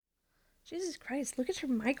Jesus Christ, look at your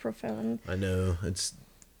microphone. I know. It's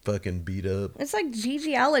fucking beat up. It's like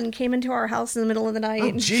Gigi Allen came into our house in the middle of the night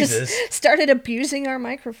and Jesus. just started abusing our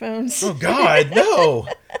microphones. Oh, God, no.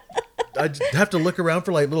 I have to look around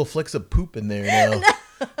for like little flecks of poop in there now. No.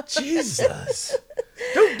 Jesus.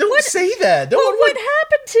 Don't say that. What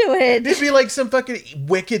happened to it? It'd be like some fucking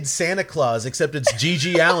wicked Santa Claus, except it's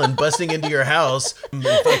Gigi Allen busting into your house and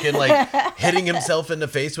fucking like hitting himself in the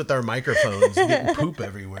face with our microphones and getting poop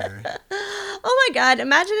everywhere. Oh my God,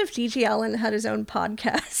 imagine if Gigi Allen had his own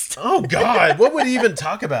podcast. Oh God, what would he even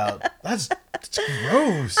talk about? That's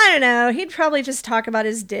gross. I don't know. He'd probably just talk about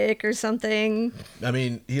his dick or something. I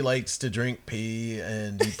mean, he likes to drink pee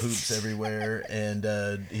and he poops everywhere and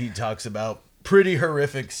he talks about pretty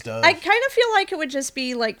horrific stuff. I kind of feel like it would just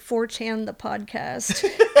be like 4chan the podcast.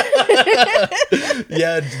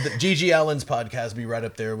 Yeah, Gigi Allen's podcast would be right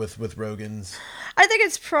up there with Rogan's. I think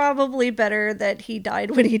it's probably better that he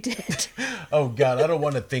died when he did. Oh God, I don't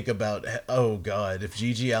want to think about. Oh God, if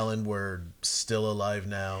Gigi Allen were still alive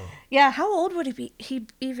now. Yeah, how old would he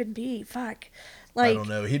even be? Fuck. Like, I don't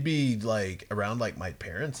know. He'd be like around like my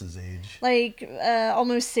parents' age. Like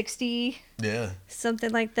almost 60. Yeah.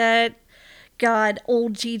 Something like that. God,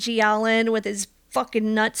 old Gigi Allen with his fucking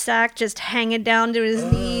nutsack just hanging down to his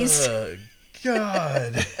knees.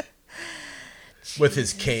 God. With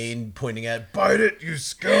his cane pointing at, bite it, you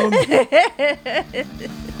scum.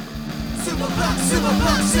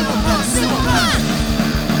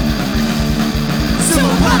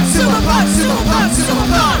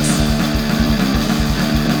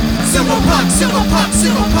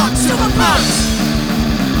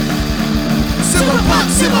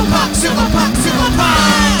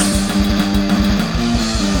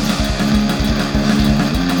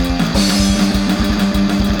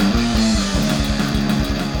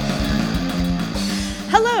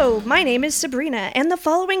 Hello, my name is Sabrina, and the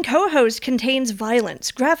following co-host contains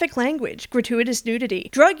violence, graphic language, gratuitous nudity,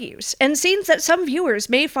 drug use, and scenes that some viewers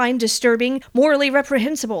may find disturbing, morally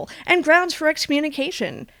reprehensible, and grounds for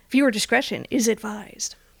excommunication. Viewer discretion is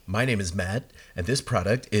advised. My name is Matt, and this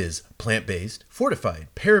product is plant-based, fortified,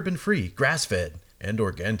 paraben-free, grass-fed, and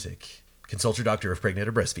organic. Consult your doctor if pregnant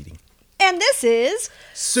or breastfeeding. And this is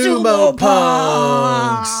Sumo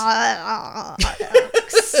Punks!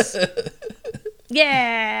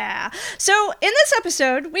 Yeah. So in this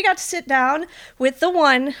episode, we got to sit down with the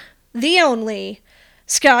one, the only,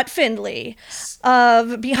 Scott Findlay of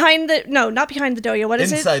not behind the dojo. What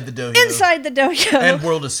is Inside it? the dojo. Inside the dojo. And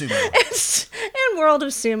World of Sumo. And World of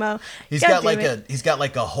Sumo. He's got like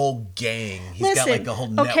a whole gang. He's got like a whole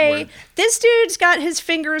network. Okay, this dude's got his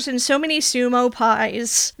fingers in so many sumo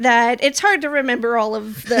pies that it's hard to remember all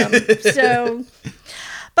of them. So,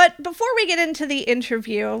 but before we get into the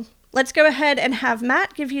interview, let's go ahead and have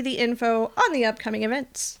Matt give you the info on the upcoming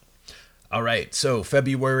events. All right, so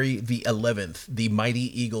February the 11th, the Mighty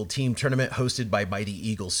Eagle Team Tournament hosted by Mighty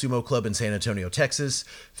Eagle Sumo Club in San Antonio, Texas.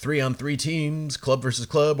 3-on-3 teams, club versus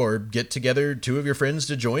club, or get together 2 of your friends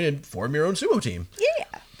to join and form your own sumo team. Yeah.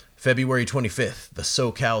 February 25th, the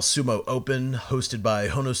SoCal Sumo Open hosted by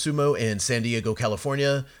Hono Sumo in San Diego,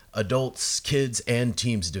 California. Adults, kids, and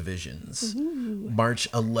teams divisions. Ooh. March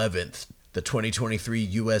 11th. The 2023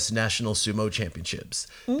 U.S. National Sumo Championships.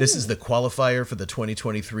 Ooh. This is the qualifier for the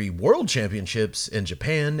 2023 World Championships in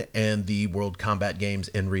Japan and the World Combat Games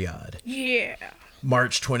in Riyadh. Yeah.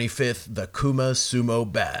 March 25th, the Kuma Sumo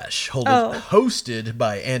Bash, hosted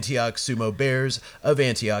by Antioch Sumo Bears of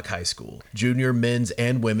Antioch High School. Junior men's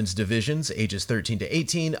and women's divisions, ages 13 to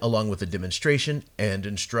 18, along with a demonstration and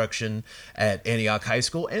instruction at Antioch High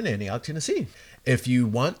School and Antioch, Tennessee. If you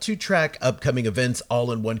want to track upcoming events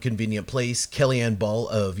all in one convenient place, Kellyanne Ball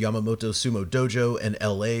of Yamamoto Sumo Dojo in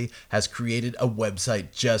LA has created a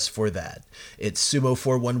website just for that. It's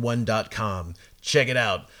sumo411.com. Check it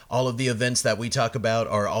out. All of the events that we talk about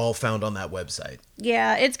are all found on that website.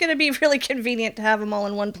 Yeah, it's going to be really convenient to have them all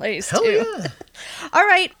in one place, Hell too. Yeah. All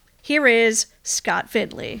right, here is Scott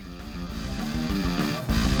Findlay.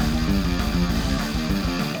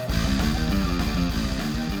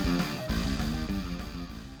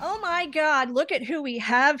 My God, look at who we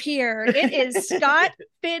have here. It is Scott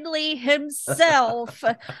Findlay himself.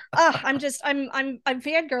 I'm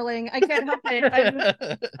fangirling. I can't help it.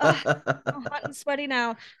 I'm hot and sweaty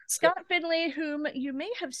now. Scott Findlay, whom you may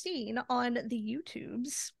have seen on the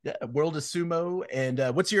YouTubes. Yeah, World of Sumo, and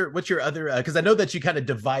what's your other? Because I know that you kind of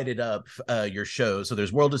divided up your show. So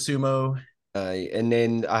there's World of Sumo. And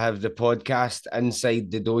then I have the podcast Inside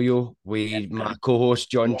the Dojo with my co-host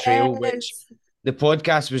John Trail, which the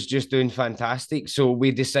podcast was just doing fantastic. So we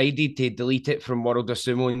decided to delete it from World of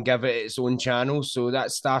Sumo and give it its own channel. So that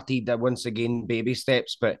started once again baby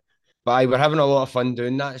steps, but But we're having a lot of fun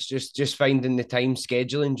doing that. It's just finding the time,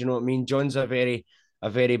 scheduling. Do you know what I mean? John's a very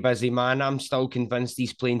busy man. I'm still convinced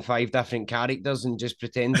he's playing 5 different characters and just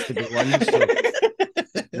pretends to be one. So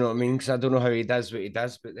you know what I mean? Because I don't know how he does what he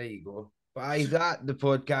does, but there you go. But the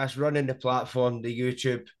podcast, running the platform, the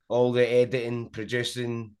YouTube, all the editing,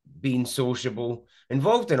 producing, being sociable,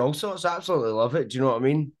 involved in all sorts. I absolutely love it. Do you know what I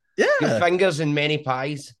mean? Good Yeah. fingers in many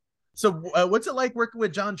pies. So what's it like working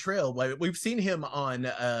with John Trail? We've seen him on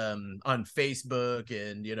Facebook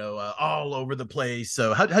and all over the place.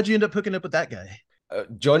 So how'd you end up hooking up with that guy?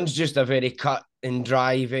 John's just a very cut and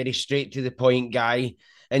dry, very straight to the point guy.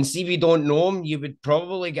 And see, if you don't know him, you would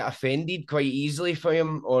probably get offended quite easily for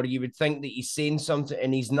him, or you would think that he's saying something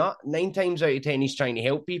and he's not. 9 times out of 10, he's trying to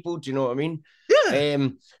help people. Do you know what I mean? Yeah.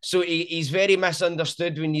 So he's very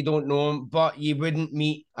misunderstood when you don't know him, but you wouldn't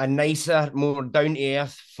meet a nicer, more down to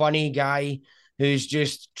earth, funny guy who's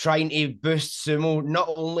just trying to boost sumo, not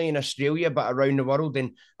only in Australia, but around the world.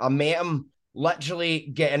 And I met him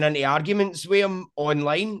literally getting into arguments with him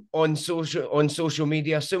online on social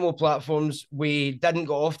media, sumo platforms. We didn't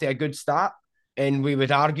get off to a good start, and we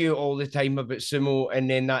would argue all the time about sumo, and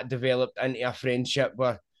then that developed into a friendship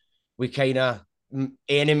where we kind of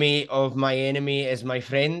enemy of my enemy is my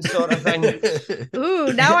friend sort of thing.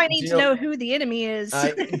 Ooh, now I need to know who the enemy is.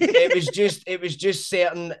 It was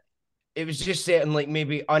just certain like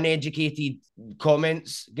maybe uneducated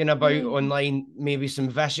comments going about online, maybe some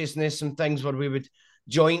viciousness, some things where we would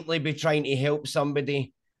jointly be trying to help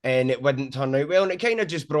somebody and it wouldn't turn out well. And it kind of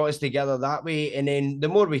just brought us together that way. And then the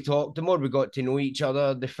more we talked, the more we got to know each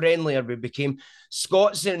other, the friendlier we became.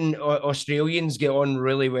 Scots and Australians get on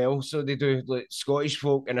really well. So they do, like Scottish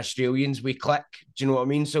folk and Australians, we click. Do you know what I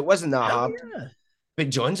mean? So it wasn't that hard. Yeah. But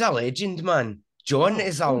John's a legend, man. John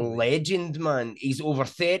is a legend, man. He's over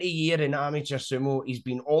 30 years in amateur sumo. He's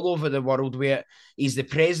been all over the world with it. He's the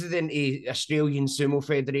president of Australian Sumo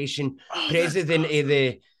Federation, president of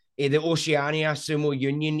the Oceania Sumo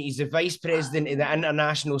Union. He's the vice president of the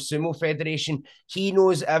International Sumo Federation. He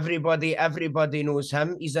knows everybody. Everybody knows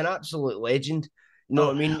him. He's an absolute legend. You know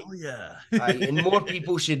what I mean? Hell yeah. And more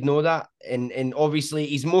people should know that. And obviously,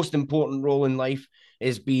 his most important role in life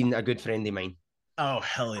is being a good friend of mine. Oh,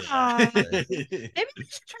 hell yeah. Maybe we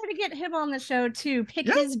should try to get him on the show too. Pick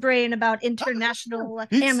his brain about international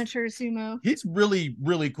amateur sumo. He's really,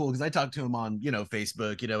 really cool because I talked to him on,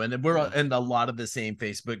 Facebook, and we're in a lot of the same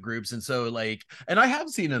Facebook groups. And so and I have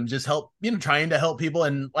seen him just help, trying to help people.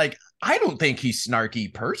 And I don't think he's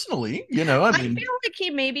snarky personally, I mean, feel like he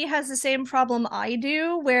maybe has the same problem I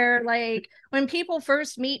do where when people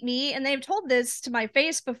first meet me, and they've told this to my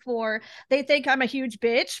face before, they think I'm a huge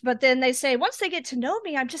bitch, but then they say once they get to know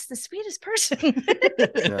me, I'm just the sweetest person.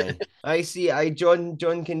 Right. I see.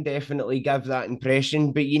 John can definitely give that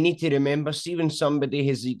impression, but you need to remember, see when somebody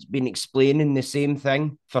has been explaining the same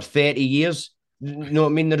thing for 30 years, I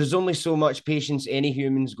mean, there is only so much patience any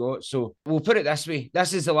human's got. So we'll put it this way.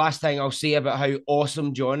 This is the last thing I'll say about how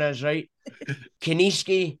awesome John is, right?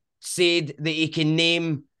 Kanishiki said that he can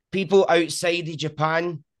name people outside of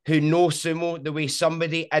Japan who know sumo the way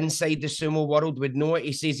somebody inside the sumo world would know it.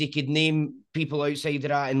 He says he could name people outside of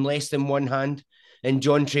that in less than one hand. And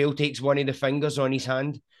John Trail takes one of the fingers on his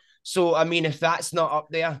hand. So, I mean, if that's not up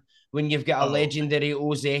there, when you've got a legendary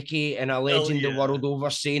Ozeki and a legend the world over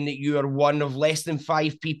saying that you are one of less than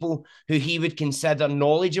 5 people who he would consider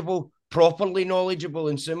knowledgeable, properly knowledgeable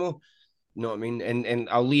in sumo. You know what I mean? And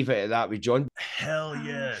I'll leave it at that with John. Hell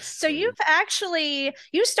yes. So you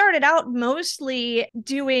started out mostly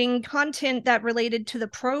doing content that related to the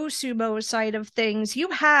pro sumo side of things.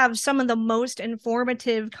 You have some of the most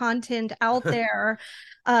informative content out there.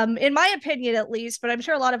 In my opinion, at least, but I'm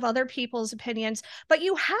sure a lot of other people's opinions. But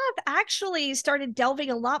you have actually started delving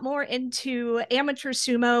a lot more into amateur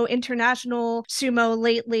sumo, international sumo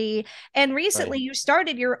lately. And recently you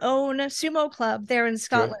started your own sumo club there in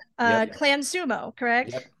Scotland, Clan Sumo,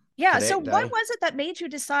 correct? Yep. Yeah. Correct, so what was it that made you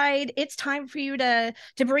decide it's time for you to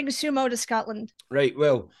bring sumo to Scotland? Right.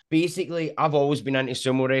 Well, basically, I've always been into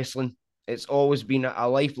sumo wrestling. It's always been a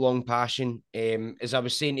lifelong passion. As I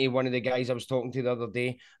was saying to one of the guys I was talking to the other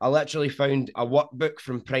day, I literally found a workbook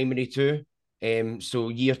from primary 2. So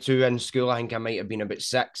year 2 in school, I think I might have been about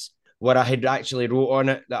 6, where I had actually wrote on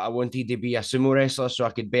it that I wanted to be a sumo wrestler so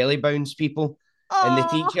I could belly bounce people. Aww. And the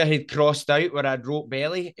teacher had crossed out where I'd wrote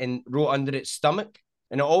belly and wrote under it stomach.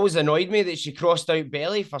 And it always annoyed me that she crossed out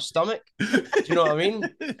belly for stomach. Do you know what I mean?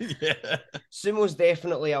 Yeah. Sumo's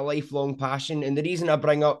definitely a lifelong passion. And the reason I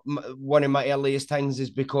bring up one of my earliest things is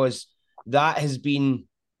because that has been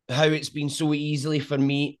how it's been so easy for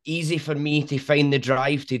me to find the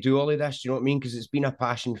drive to do all of this. Do you know what I mean? Because it's been a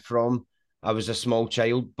passion from I was a small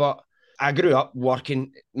child. But I grew up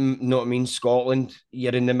working, know what I mean, Scotland.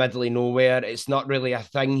 You're in the middle of nowhere. It's not really a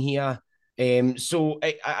thing here. So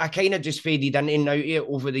I kind of just faded in and out of it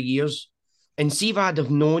over the years. And see if I'd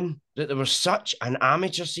have known that there was such an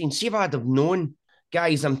amateur scene. See if I'd have known,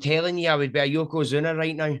 guys, I'm telling you, I would be a Yokozuna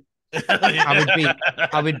right now.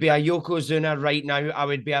 I would be a Yokozuna right now. I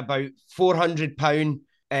would be about £400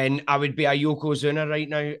 and I would be a Yokozuna right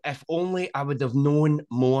now. If only I would have known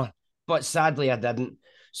more. But sadly, I didn't.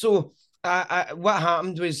 So what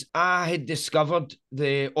happened was I had discovered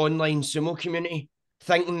the online sumo community,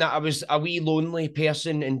 thinking that I was a wee lonely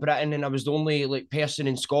person in Britain and I was the only like person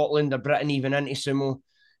in Scotland or Britain even into sumo.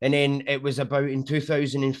 And then it was about in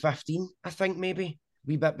 2015, I think maybe, a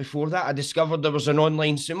wee bit before that, I discovered there was an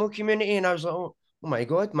online sumo community and I was like, oh my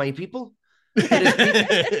God, my people.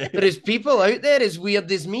 There is people out there as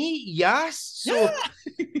weird as me. Yes.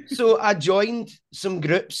 So I joined some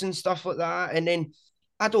groups and stuff like that. And then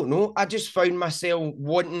I don't know, I just found myself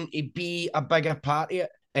wanting to be a bigger part of it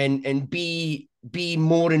and be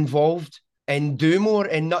more involved and do more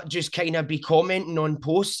and not just kind of be commenting on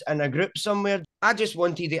posts in a group somewhere. I just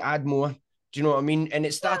wanted to add more. Do you know what I mean? And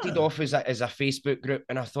it started off as a Facebook group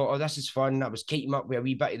and I thought, oh, this is fun. I was keeping up with a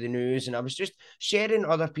wee bit of the news and I was just sharing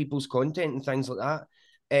other people's content and things like that.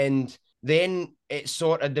 And then it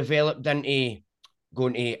sort of developed into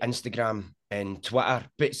going to Instagram and Twitter.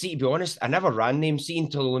 But see, to be honest, I never ran them. See,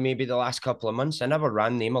 until maybe the last couple of months, I never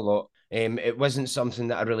ran them a lot. It wasn't something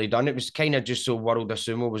that I really done. It was kind of just so World of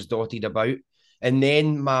Sumo was dotted about. And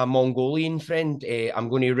then my Mongolian friend, I'm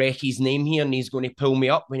going to wreck his name here and he's going to pull me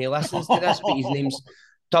up when he listens to this, but his name's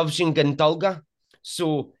Tavshin Gantulga.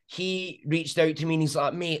 So he reached out to me and he's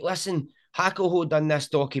like, mate, listen, Hakuho done this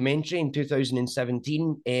documentary in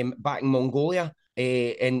 2017 back in Mongolia.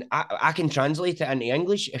 And I can translate it into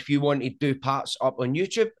English if you want to do parts up on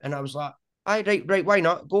YouTube. And I was like, right, why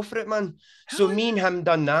not? Go for it, man. So me and him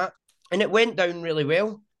done that. And it went down really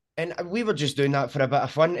well. And we were just doing that for a bit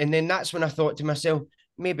of fun. And then that's when I thought to myself,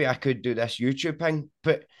 maybe I could do this YouTube thing.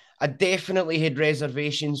 But I definitely had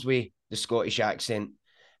reservations with the Scottish accent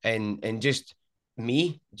and just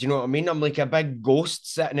me. Do you know what I mean? I'm like a big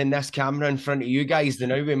ghost sitting in this camera in front of you guys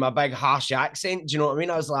now with my big harsh accent. Do you know what I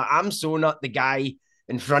mean? I was like, I'm so not the guy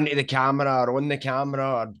in front of the camera or on the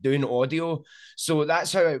camera or doing audio. So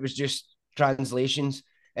that's how it was just translations.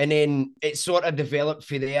 And then it sort of developed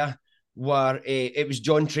for there where it was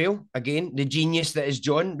John Trail, again, the genius that is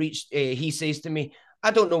John, he says to me,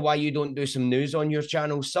 I don't know why you don't do some news on your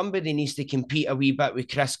channel. Somebody needs to compete a wee bit with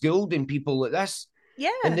Chris Gould and people like this. Yeah.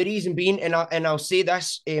 And the reason being, and I'll say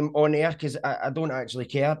this on air because I don't actually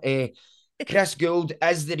care, Chris Gould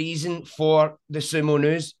is the reason for the sumo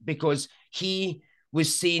news because he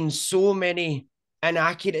was saying so many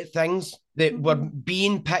inaccurate things that were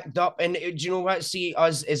being picked up. And do you know what? See,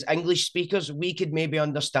 us as English speakers, we could maybe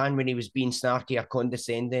understand when he was being snarky or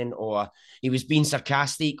condescending or he was being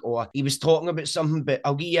sarcastic or he was talking about something. But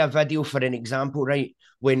I'll give you a video for an example, right?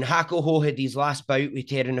 When Hakuho had his last bout with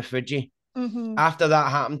Teruno Fuji, after that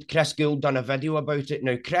happened, Chris Gould done a video about it.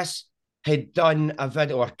 Now, Chris had done a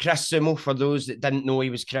video, or Chris Sumo, for those that didn't know he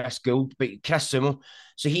was Chris Gould, but Chris Sumo.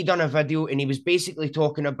 So he done a video and he was basically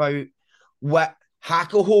talking about what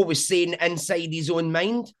Hakuho was saying inside his own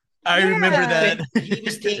mind. I remember that. He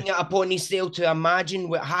was taking it upon himself to imagine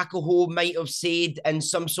what Hakuho might have said in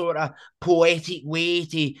some sort of poetic way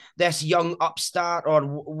to this young upstart or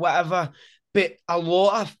whatever. But a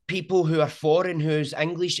lot of people who are foreign, whose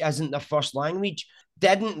English isn't their first language,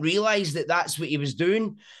 didn't realise that that's what he was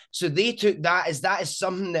doing. So they took that as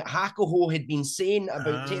something that Hakuho had been saying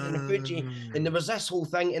about Teruno Fuji. And there was this whole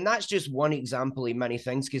thing. And that's just one example of many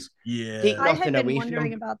things. Because take nothing away from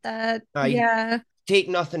him. About that. Take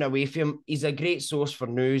nothing away from him. He's a great source for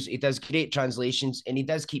news. He does great translations and he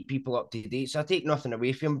does keep people up to date. So I take nothing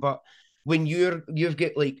away from him. But when you've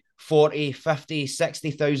got like 40, 50,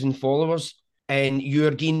 60,000 followers, and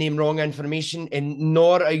you're giving them wrong information, and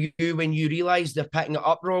nor are you, when you realise they're picking it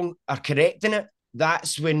up wrong, are correcting it,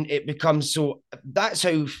 that's when it becomes so. That's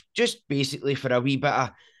how, just basically for a wee bit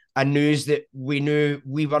of news that we knew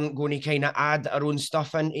we weren't going to kind of add our own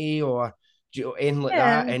stuff into or anything like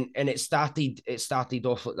that, and it started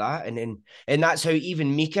off like that, and that's how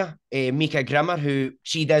even Mika Grimmer, who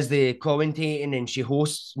she does the commentating and she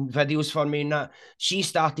hosts videos for me and that, she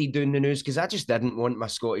started doing the news because I just didn't want my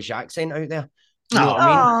Scottish accent out there. You know what I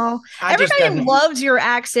mean? Oh, I just everybody didn't. loves your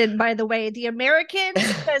accent, by the way. The Americans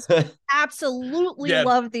just absolutely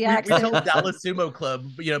love the we accent. told Dallas Sumo Club,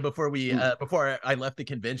 before I left the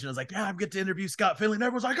convention, I was like, yeah, I'm good to interview Scott Findlay. And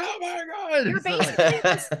everyone's like, oh my God. You're basically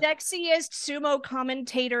the sexiest sumo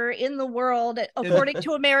commentator in the world, according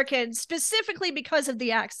to Americans, specifically because of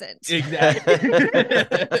the accent. Exactly.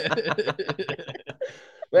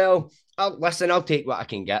 Well, I'll take what I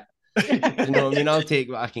can get. You know what I mean? I'll take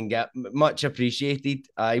what I can get. Much appreciated.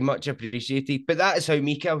 Much appreciated. But that is how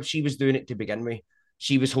Mika, she was doing it to begin with.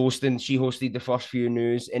 She hosted the first few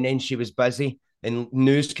news, and then she was busy. And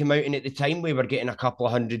news came out, and at the time we were getting a couple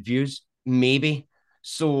of hundred views, maybe.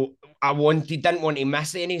 So didn't want to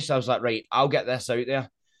miss any. So I was like, right, I'll get this out there.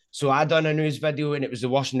 So I done a news video, and it was the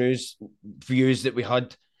worst news views that we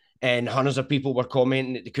had. And hundreds of people were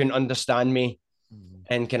commenting that they couldn't understand me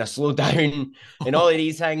and kind of slow down and all of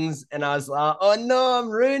these things. And I was like, oh no, I'm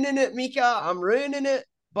ruining it, Mika. I'm ruining it.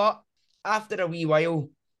 But after a wee while,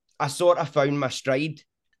 I sort of found my stride.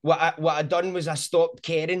 What I done was I stopped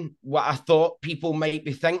caring what I thought people might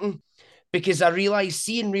be thinking, because I realised,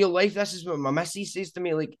 see, in real life, this is what my missus says to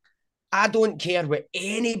me, like, I don't care what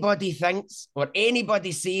anybody thinks or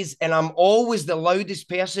anybody says, and I'm always the loudest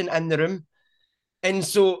person in the room. And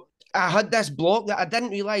so I had this block that I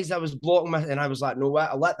didn't realize I was blocking and I was like, no, what?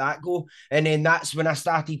 I'll let that go. And then that's when I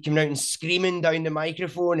started coming out and screaming down the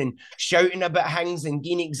microphone and shouting about things and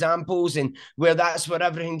giving examples, and that's where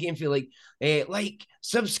everything came from, like,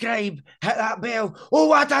 subscribe, hit that bell. Oh,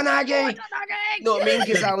 what an aggie! You know what I mean?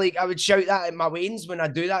 Because I would shout that at my wains when I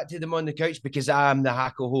do that to them on the couch, because I'm the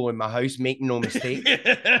hackle in my house, make no mistake.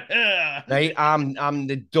 Right? I'm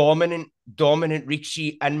the dominant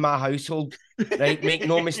Rikishi in my household. Right? Make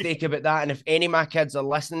no mistake about that. And if any of my kids are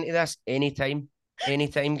listening to this, anytime,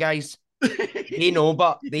 guys, they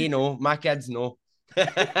know my kids know.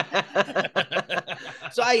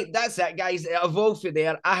 So that's it, guys. It evolved from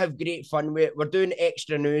there. I have great fun with it. We're doing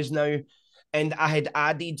extra news now, and I had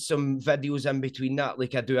added some videos in between that,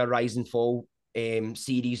 like I do a rise and fall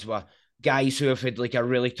series with guys who have had like a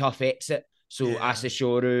really tough exit. So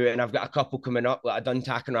Asashoru, and I've got a couple coming up. Like I done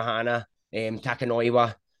Takanohana,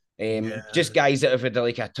 Takanoiwa, just guys that have had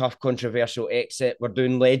like a tough, controversial exit. We're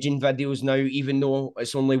doing legend videos now, even though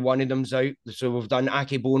it's only one of them's out. So we've done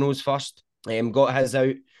Akebono's first, got his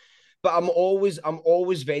out. But I'm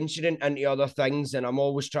always venturing into other things, and I'm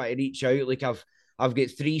always trying to reach out. Like I've got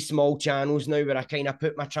 3 small channels now where I kind of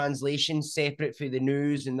put my translations separate for the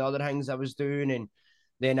news and the other things I was doing, and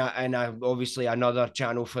then I obviously another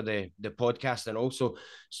channel for the podcast, and also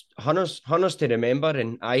hunters to remember.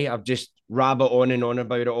 And I've just rabbit on and on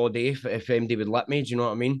about it all day if MD would let me. Do you know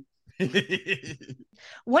what I mean?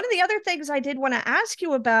 One of the other things I did want to ask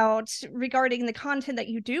you about regarding the content that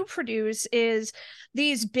you do produce is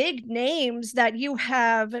these big names that you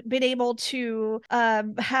have been able to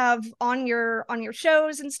have on your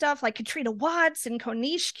shows and stuff, like Katrina Watts and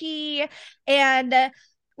Konishiki. And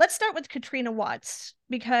let's start with Katrina Watts,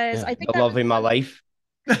 because I think the love of my life.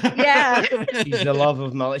 Yeah. She's the love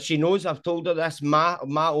of my life. She knows, I've told her this. My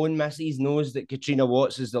own missus knows that Katrina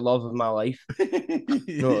Watts is the love of my life.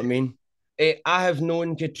 You know what I mean? I have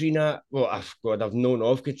known Katrina, I've known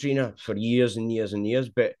of Katrina for years and years and years,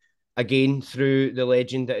 but again, through the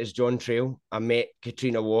legend that is John Trail, I met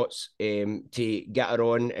Katrina Watts to get her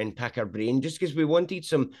on and pick her brain, just because we wanted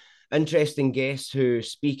some interesting guests who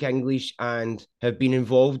speak English and have been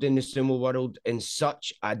involved in the sumo world in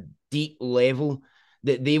such a deep level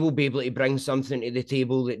that they will be able to bring something to the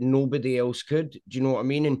table that nobody else could. Do you know what I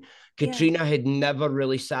mean? And Katrina had never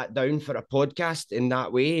really sat down for a podcast in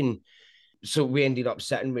that way. And so we ended up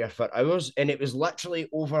sitting with her for hours, and it was literally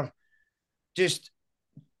over just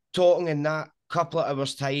talking in that couple of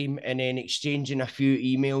hours time, and then exchanging a few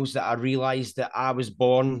emails that I realised that I was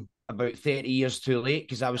born about 30 years too late,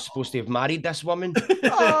 because I was supposed to have married this woman. Do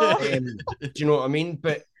you know what I mean?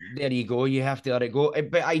 But there you go. You have to let it go.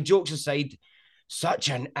 But jokes aside, such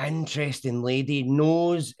an interesting lady,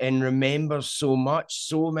 knows and remembers so much,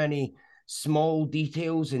 so many small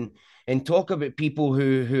details, and talk about people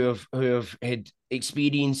who have had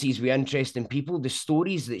experiences with interesting people, the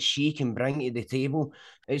stories that she can bring to the table.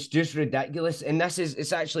 It's just ridiculous. And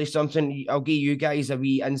it's actually something I'll give you guys a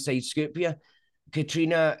wee inside scoop here.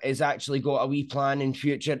 Katrina has actually got a wee plan in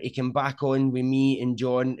future to come back on with me and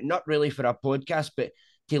John, not really for a podcast, but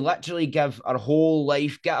to literally give our whole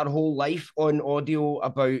life, get our whole life on audio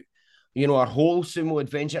about, our whole sumo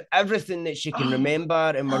adventure, everything that she can remember,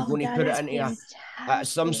 and we're going to put it into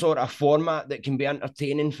some sort of format that can be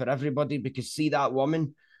entertaining for everybody, because see, that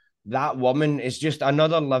woman is just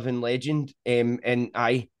another living legend. And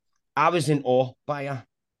I was in awe by her.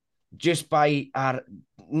 just by our,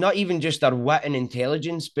 not even just our wit and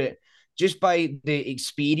intelligence, but just by the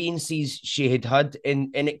experiences she had had, and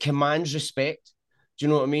it commands respect. Do you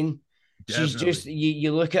know what I mean? She's just, Definitely.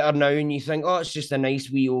 you look at her now and you think, oh, it's just a nice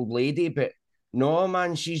wee old lady, but no,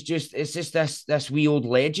 man, it's just this wee old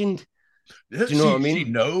legend. Do you know what I She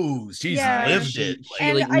mean? knows. She's Yeah. lived it.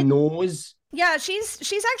 She Like, And like knows. yeah, she's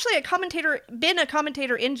actually been a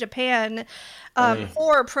commentator in Japan Aye,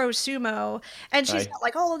 for pro sumo, and she's aye. got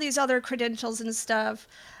like all of these other credentials and stuff.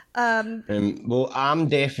 Um, Well, I'm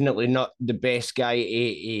definitely not the best guy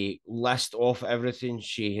to list off everything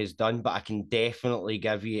she has done, but I can definitely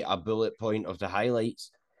give you a bullet point of the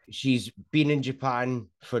highlights. She's been in Japan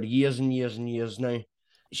for years and years and years now.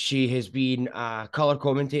 She has been a color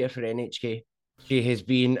commentator for NHK. She has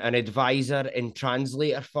been an advisor and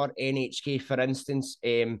translator for NHK, for instance.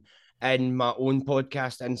 In my own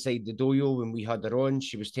podcast, Inside the Doyo, when we had her on,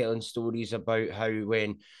 she was telling stories about how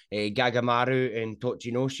when Gagamaru and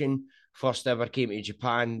Tochinoshin first ever came to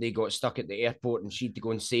Japan, they got stuck at the airport and she had to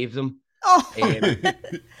go and save them. oh, Um, I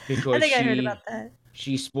because think I heard about that.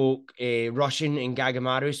 she spoke Russian and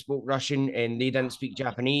Gagamaru spoke Russian and they didn't speak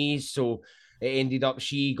Japanese. So it ended up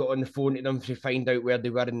she got on the phone to them to find out where they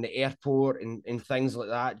were in the airport and things like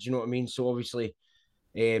that. Do you know what I mean? So obviously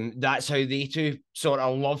that's how they two sort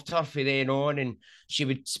of loved her for then on. And she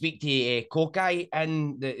would speak to Kokai,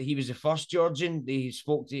 and he was the first Georgian. They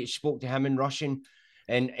spoke to him in Russian,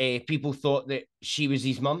 and people thought that she was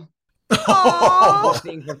his mum. Oh,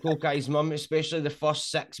 Mistaken for Kokai's mum, especially the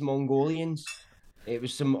first six Mongolians. It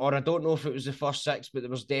was some, or I don't know if it was the first six, but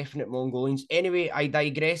there was definite Mongolians. Anyway, I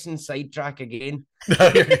digress and sidetrack again.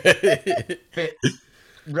 But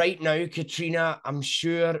right now, Katrina, I'm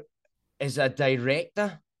sure, is a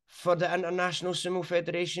director for the International Sumo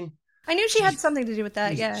Federation. I knew she had She's something to do with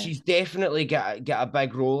that. Yeah. she's definitely got a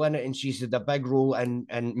big role in it, and she's had a big role in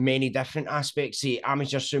many different aspects, say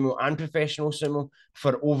amateur sumo and professional sumo,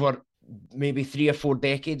 for over maybe 3 or 4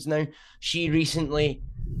 decades now. She recently,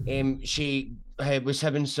 she was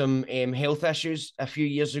having some health issues a few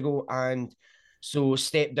years ago, and so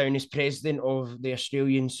stepped down as president of the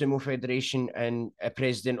Australian Sumo Federation and a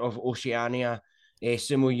president of Oceania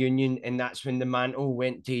Sumo Union, and that's when the mantle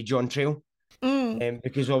went to John Trail, Mm.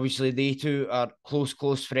 because obviously they two are close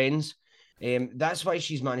friends. That's why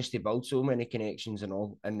she's managed to build so many connections and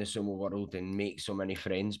all in the sumo world and make so many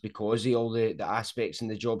friends because of all the aspects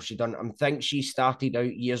and the job she done. I think she started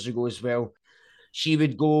out years ago as well. She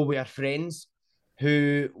would go with her friends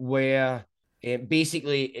who were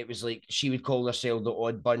basically, it was like she would call herself the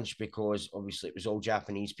odd bunch because obviously it was all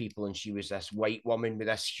Japanese people and she was this white woman with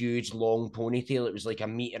this huge long ponytail. It was like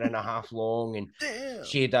 1.5 meters long, and Damn.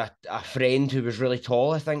 she had a friend who was really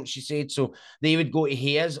tall, I think she said. So they would go to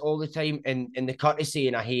Hayes all the time, and the courtesy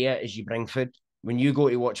in a Haya is you bring food. When you go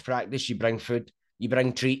to watch practice, you bring food, you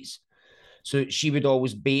bring treats. So she would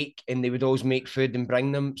always bake and they would always make food and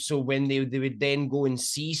bring them. So when they would then go and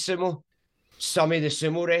see sumo, some of the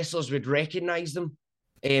sumo wrestlers would recognize them.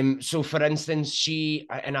 So for instance,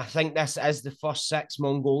 and I think this is the first six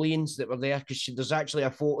Mongolians that were there because there's actually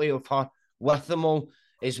a photo of her with them all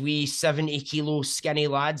as wee 70-kilo skinny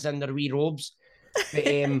lads in their wee robes.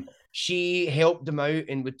 But she helped them out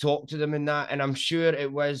and would talk to them and that. And I'm sure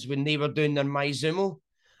it was when they were doing their Maizumo,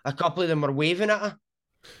 a couple of them were waving at her.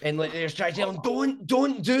 And like they were trying to tell them,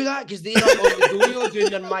 don't do that because they're up on the dojo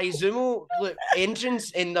doing their Maizumo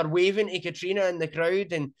entrance and they're waving to Katrina in the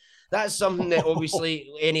crowd. And that's something that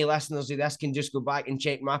obviously any listeners of this can just go back and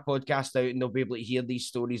check my podcast out and they'll be able to hear these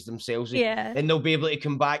stories themselves. Yeah. And they'll be able to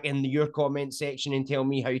come back in your comment section and tell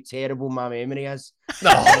me how terrible my memory is.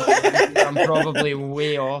 No. I'm probably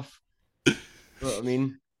way off. You know what I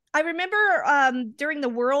mean? I remember during the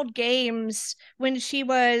World Games when she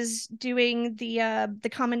was doing the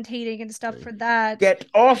commentating and stuff for that. Get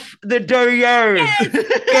off the doyo! Yes,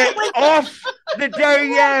 Get off the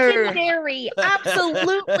doyo! Legendary,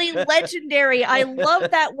 absolutely legendary. I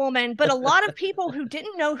love that woman, but a lot of people who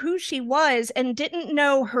didn't know who she was and didn't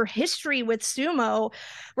know her history with sumo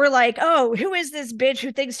were like, "Oh, who is this bitch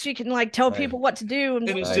who thinks she can like tell people what to do?" And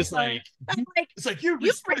it's just like, it's like you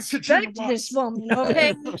respect this woman,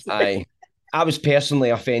 okay? I was personally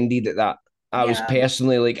offended at that. I was Yeah.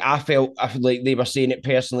 personally like, I felt like they were saying it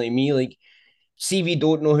personally to me. Like, see, if you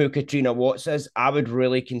don't know who Katrina Watts is, I would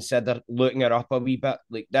really consider looking her up a wee bit.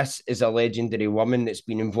 Like, this is a legendary woman that's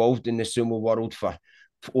been involved in the sumo world for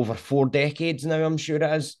over 4 decades now, I'm sure it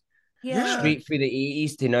is. Yeah. Straight through the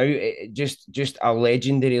 80s to now, just a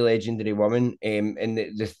legendary woman. And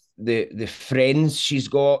the friends she's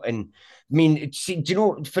got. And I mean, see, do you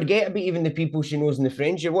know, forget about even the people she knows and the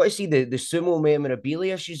friends. You want to see the sumo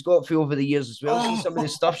memorabilia she's got for over the years as well. See some of the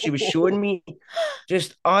stuff she was showing me.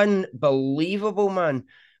 Just unbelievable, man.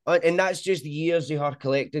 And that's just years of her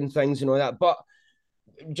collecting things and all that. But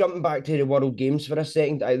jumping back to the World Games for a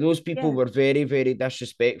second, those people were very, very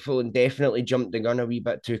disrespectful and definitely jumped the gun a wee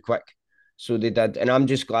bit too quick. So they did. And I'm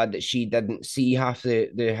just glad that she didn't see half the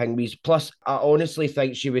Hingwees. Plus, I honestly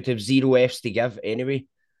think she would have zero Fs to give anyway.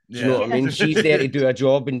 Do you know what I mean? She's there to do a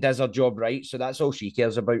job and does her job right. So that's all she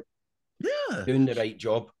cares about. Yeah. Doing the right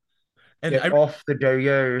job. And Get off the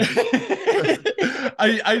do.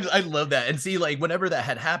 I love that. And see, like, whenever that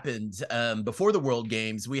had happened before the World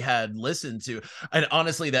Games, we had listened to, and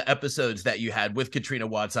honestly, the episodes that you had with Katrina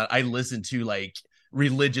Watson, I listened to like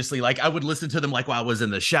religiously. Like, I would listen to them like while I was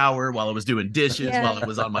in the shower, while I was doing dishes, while I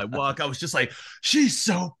was on my walk. I was just like, she's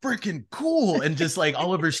so freaking cool. And just like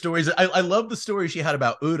all of her stories. I love the story she had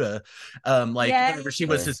about Uda. Whenever she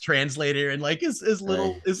was his translator and like his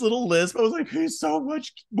little lisp. I was like, he's so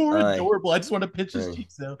much more adorable. I just want to pinch his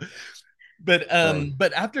cheeks out. But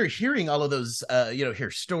after hearing all of those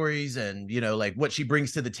her stories and like what she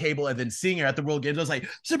brings to the table, and then seeing her at the World Games, I was like,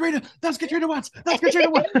 Sabrina, that's Katrina Watts. That's Katrina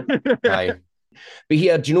Watts. But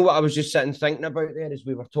here, do you know what I was just sitting thinking about there as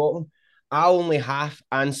we were talking? I only half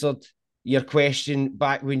answered your question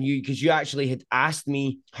back when because you actually had asked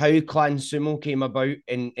me how Clan Sumo came about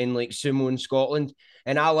in like sumo in Scotland,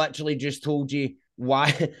 and I literally just told you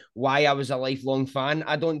why I was a lifelong fan.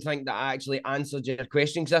 I don't think that I actually answered your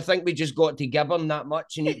question, because I think we just got to gibbon that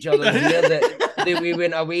much in each other's ear that we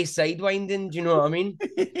went away sidewinding. Do you know what I mean?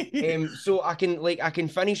 So I can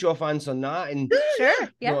finish off answering that, and sure,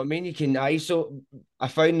 you know what I mean. You can. So I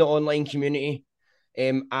found the online community.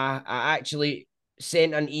 I actually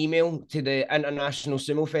sent an email to the International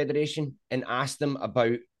Sumo Federation and asked them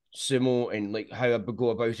about sumo and like how I would go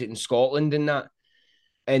about it in Scotland and that.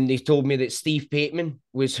 And they told me that Steve Pateman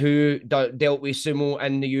was who dealt with sumo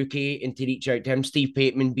in the UK, and to reach out to him, Steve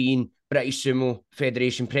Pateman being British Sumo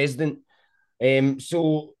Federation president.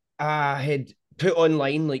 So I had put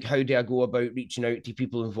online, like, how do I go about reaching out to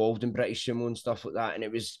people involved in British sumo and stuff like that. And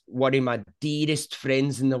it was one of my dearest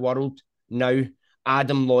friends in the world now,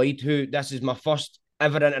 Adam Lloyd, who this is my first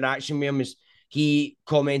ever interaction with him. Is he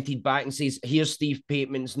commented back and says, here's Steve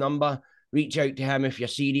Pateman's number, reach out to him if you're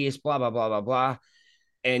serious, blah, blah, blah, blah, blah.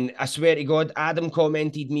 And I swear to God, Adam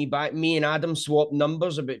commented me back. Me and Adam swapped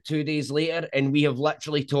numbers about 2 days later, and we have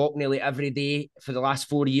literally talked nearly every day for the last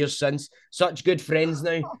 4 years since. Such good friends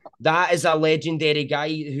now. That is a legendary guy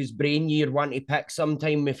whose brain you'd want to pick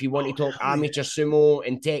sometime if you want to talk amateur sumo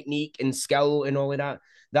and technique and skill and all of that.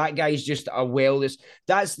 That guy's just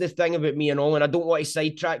that's the thing about me and all, and I don't want to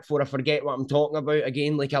sidetrack before I forget what I'm talking about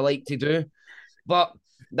again, like I like to do. But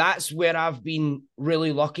that's where I've been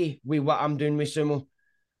really lucky with what I'm doing with sumo.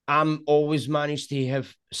 I'm always managed to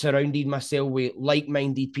have surrounded myself with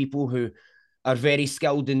like-minded people who are very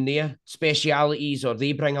skilled in their specialities, or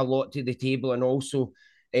they bring a lot to the table. And also,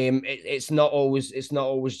 it's not always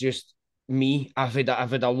just me. I've had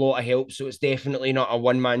a lot of help, so it's definitely not a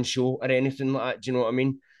one-man show or anything like that. Do you know what I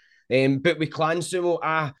mean? But with Clan Sumo,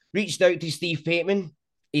 I reached out to Steve Pateman.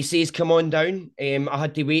 He says, come on down. I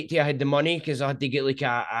had to wait till I had the money, because I had to get like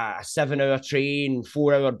a 7-hour train,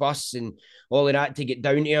 4-hour bus and all of that to get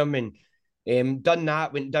down to him. And done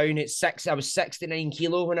that, went down at 6. I was 69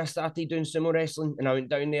 kilo when I started doing sumo wrestling. And I went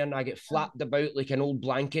down there and I get flapped about like an old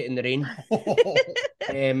blanket in the rain.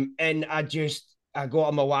 And I got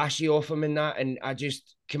a mawashi off him and that, and I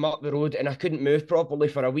just came up the road and I couldn't move properly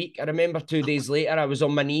for a week. I remember 2 days later, I was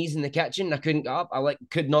on my knees in the kitchen. I couldn't get up. I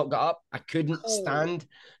could not get up. I couldn't stand.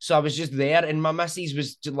 So I was just there, and my missus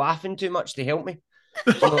was laughing too much to help me.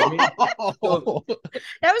 You know what I mean? So,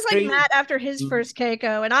 that was like Matt after his first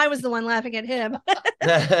Keiko, and I was the one laughing at him.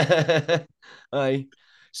 Aye.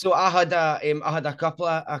 So I had a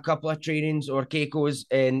couple of trainings or Keikos,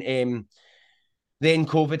 and then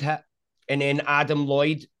COVID hit. And then Adam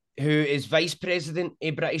Lloyd, who is vice president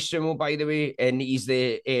of British Sumo, by the way, and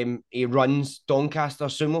he runs Doncaster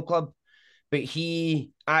Sumo Club. But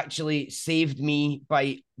he actually saved me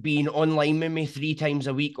by being online with me 3 times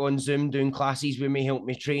a week on Zoom, doing classes with me, helped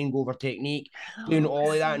me train, go over technique, doing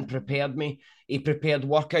all of that, and prepared me. He prepared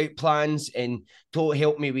workout plans and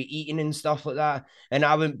helped me with eating and stuff like that. And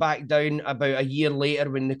I went back down about a year later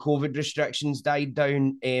when the COVID restrictions died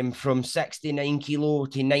down, from 69 kilo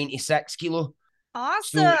to 96 kilo.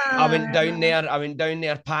 Awesome. So I went down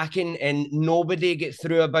there packing, and nobody get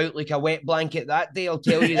through about like a wet blanket that day. I'll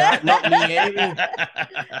tell you that. Not me anyway.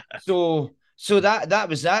 So that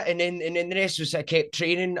was that. And then the rest was I kept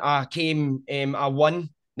training. I won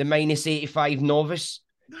the minus 85 novice,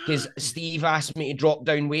 because Steve asked me to drop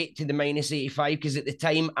down weight to the minus 85, because at the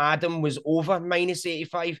time Adam was over minus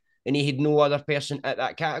 85 and he had no other person at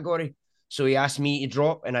that category. So he asked me to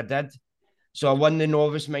drop, and I did. So I won the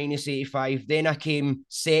novice minus 85. Then I came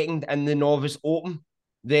second in the novice open.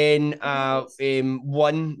 Then I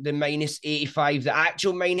won the minus 85, the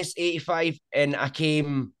actual minus 85, and I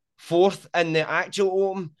came fourth in the actual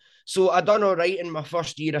open. So I done all right in my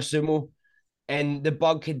first year of sumo, and the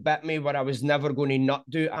bug had bit me where I was never going to not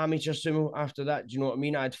do amateur sumo after that. Do you know what I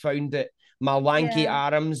mean? I'd found that my lanky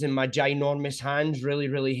arms and my ginormous hands really,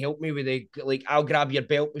 really helped me with the, like, I'll grab your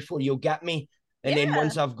belt before you'll get me. And then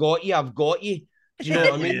once I've got you, I've got you. Do you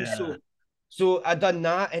know what I mean? So I done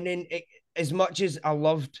that. And then as much as I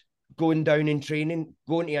loved going down and training,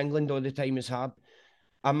 going to England all the time is hard.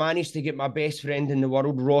 I managed to get my best friend in the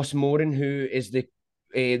world, Ross Moran, who is the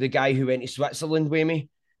guy who went to Switzerland with me.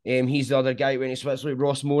 He's the other guy who went to Switzerland,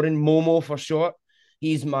 Ross Moran, Momo for short.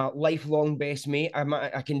 He's my lifelong best mate.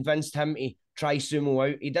 I convinced him to try sumo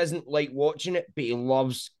out. He doesn't like watching it, but he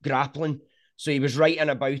loves grappling. So he was writing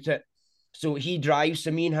about it. So he drives. So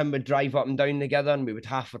me and him would drive up and down together, and we would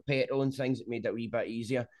half for petrol and things. It made it a wee bit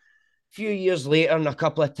easier. A few years later, and a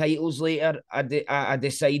couple of titles later, I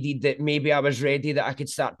decided that maybe I was ready, that I could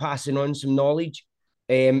start passing on some knowledge.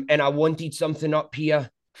 And I wanted something up here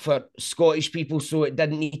for Scottish people, so it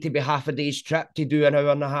didn't need to be half a day's trip to do an hour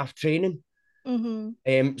and a half training.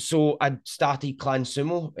 So I started Clan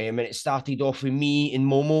Sumo, and it started off with me and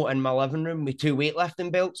Momo in my living room with 2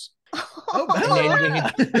 weightlifting belts. And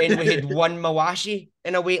then we had one Mawashi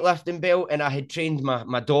in a weightlifting belt, and I had trained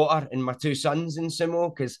my daughter and my 2 sons in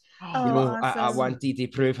sumo because awesome. I wanted to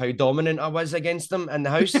prove how dominant I was against them in the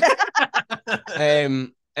house.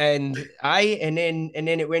 And then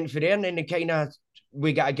it went for there, and then it kind of,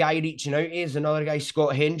 we got a guy reaching out to us, another guy,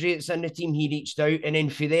 Scott Findlay, that's in the team. He reached out, and then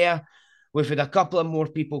for there, we've had a couple of more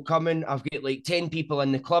people coming. I've got like 10 people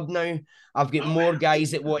in the club now. I've got more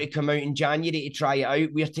guys that want to come out in January to try it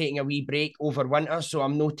out. We're taking a wee break over winter, so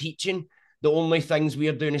I'm not teaching. The only things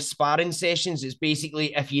we're doing is sparring sessions. It's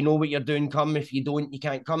basically, if you know what you're doing, come. If you don't, you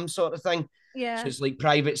can't come, sort of thing. Yeah. So it's like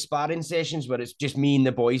private sparring sessions where it's just me and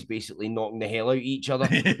the boys basically knocking the hell out of each other.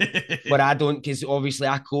 But I don't, because obviously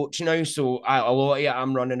I coach now, so a lot of it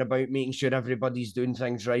I'm running about making sure everybody's doing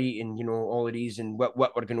things right, and you know, all of these and what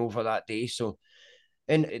we're going over that day. So,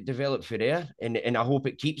 and it developed for there, and I hope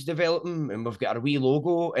it keeps developing. And we've got a wee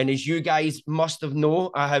logo, and as you guys must have known,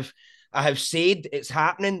 I have said it's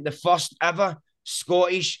happening. The first ever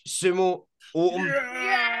Scottish sumo open.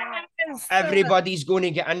 Yes! Everybody's going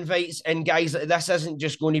to get invites, and guys, this isn't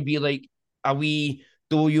just going to be like a wee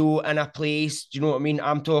doyo in a place. Do you know what I mean?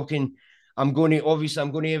 I'm talking, I'm going to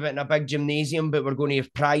have it in a big gymnasium, but we're going to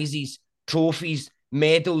have prizes, trophies,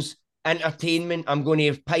 medals, entertainment. I'm going to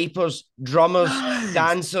have pipers, drummers,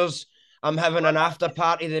 dancers. I'm having an after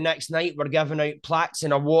party the next night. We're giving out plaques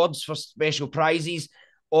and awards for special prizes.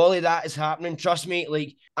 All of that is happening. Trust me,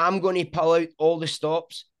 like, I'm going to pull out all the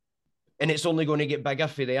stops, and it's only going to get bigger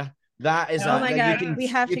for there. That is, my God, we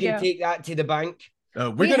have to go. take that to the bank.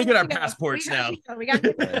 We're going to get our passports now. We got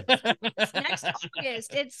it's next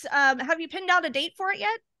August. It's have you pinned out a date for it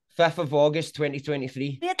yet? 5th of August,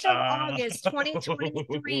 2023. 5th of August,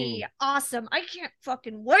 2023. Awesome. I can't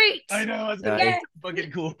fucking wait. I know. It's going to be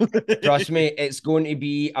fucking cool. Trust me, it's going to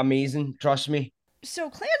be amazing. Trust me.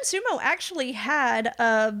 So Clan Sumo actually had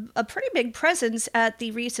a pretty big presence at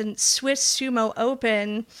the recent Swiss Sumo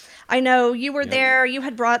Open. I know you were there. You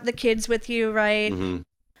had brought the kids with you, right? Mm-hmm.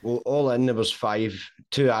 Well, all in there was 5,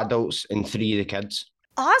 2 adults and 3 of the kids.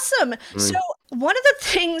 Awesome. So one of the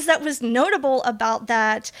things that was notable about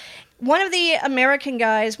that, one of the American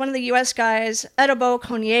guys, one of the US guys, Edobo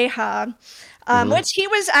Konyeha, which he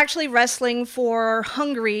was actually wrestling for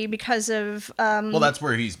Hungary because of well, that's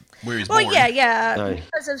where he's born. Yeah.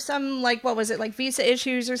 Because of some, like, what was it, like visa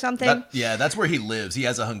issues or something? That's where he lives. He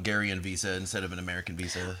has a Hungarian visa instead of an American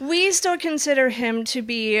visa. We still consider him to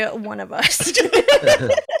be one of us.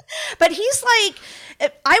 But he's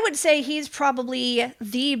like, I would say he's probably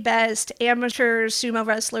the best amateur sumo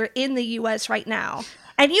wrestler in the US right now.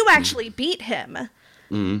 And you actually beat him.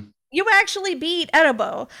 You actually beat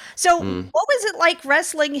Edobo. So what was it like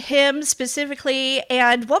wrestling him specifically,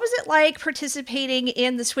 and what was it like participating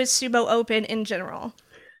in the Swiss Sumo Open in general?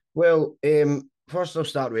 Well, first I'll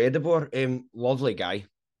start with Edobo. Lovely guy.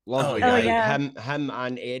 Lovely guy. Yeah. Him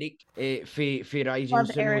and Eric for Rising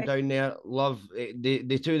Sumo Eric. Down there. Love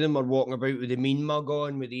the 2 of them are walking about with the mean mug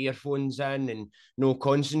on, with the earphones in, and no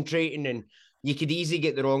concentrating, and you could easily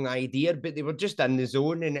get the wrong idea, but they were just in the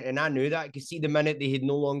zone, and I knew that. I could see the minute they had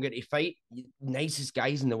no longer to fight, nicest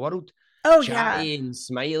guys in the world. Oh, chatty yeah. and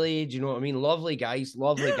smiley. Do you know what I mean? Lovely guys,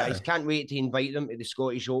 lovely guys. Can't wait to invite them to the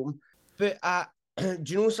Scottish Open. But do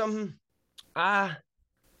you know something?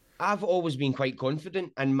 I've always been quite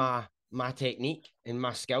confident in my technique and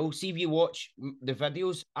my skill. See, if you watch the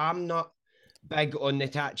videos, I'm not big on the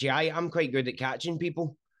tatchy eye. I'm quite good at catching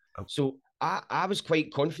people. So I was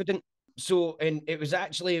quite confident. So, and it was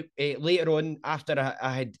actually later on after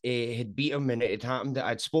I had beat him and it had happened that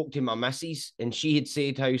I'd spoke to my missus and she had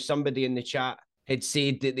said how somebody in the chat had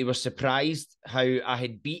said that they were surprised how I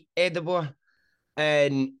had beat Edinburgh.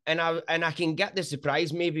 And I can get the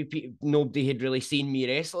surprise. Maybe nobody had really seen me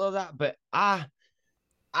wrestle or that, but I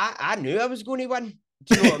knew I was going to win.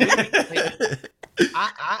 Do you know what I mean?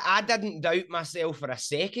 Like, I didn't doubt myself for a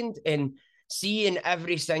second. And seeing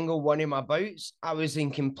every single one of my bouts, I was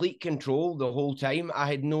in complete control the whole time. I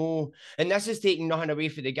had no, and this is taking nothing away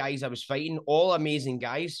from the guys I was fighting. All amazing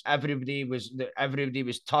guys. Everybody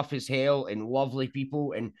was tough as hell and lovely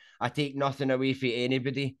people. And I take nothing away from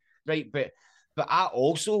anybody, right? But I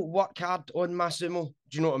also work hard on my sumo.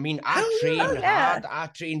 Do you know what I mean? I train hard. I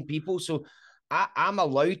train people. So I'm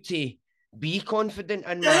allowed to be confident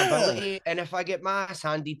in my ability. And if I get my ass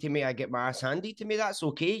handed to me, I get my ass handed to me. That's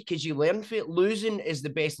okay because you learn from it. Losing is the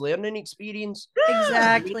best learning experience.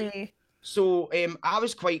 Exactly. So I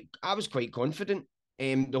was quite confident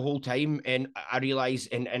the whole time, and I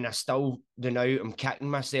realised, and I still do now. I'm kicking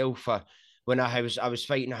myself for when I was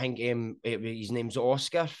fighting. I think his name's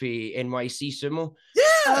Oscar for NYC Sumo.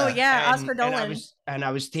 Oh yeah, Oscar Dolan. And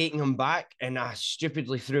I was taking him back, and I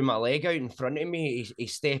stupidly threw my leg out in front of me. He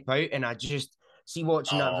step out, and I just see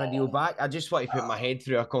watching that video back. I just want to put my head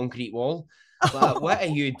through a concrete wall. Like, what are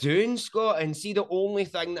you doing, Scott? And see, the only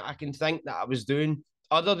thing that I can think that I was doing,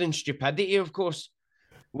 other than stupidity, of course,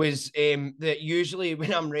 was that usually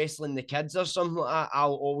when I'm wrestling the kids or something like that,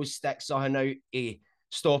 I'll always stick something out to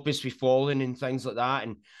stop us from falling and things like that.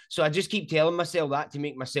 And so I just keep telling myself that to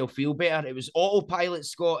make myself feel better. It was autopilot,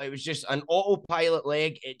 Scott. It was just an autopilot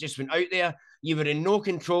leg. It just went out there. You were in no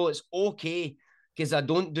control. It's okay because I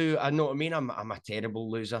know what I mean? I'm a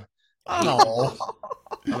terrible loser. I'm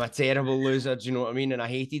a terrible loser. Do you know what I mean? And I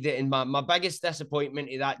hated it. And my biggest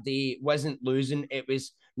disappointment of that day wasn't losing. It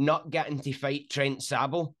was not getting to fight Trent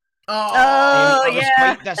Sabo. I was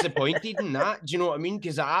quite disappointed in that. Do you know what I mean?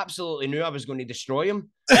 Because I absolutely knew I was going to destroy him.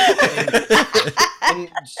 and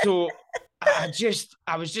so I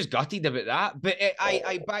was just gutted about that. But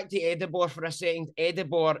I back to Edinburgh for a second.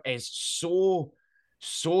 Edinburgh is so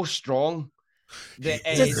strong.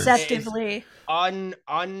 Deceptively.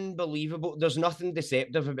 Unbelievable. There's nothing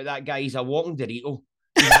deceptive about that guy. He's a walking Dorito.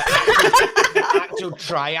 He's an actual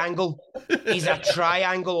triangle. He's a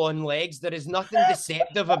triangle on legs. There is nothing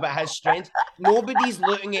deceptive about his strength. Nobody's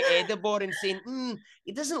looking at Edinburgh and saying,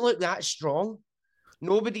 he doesn't look that strong.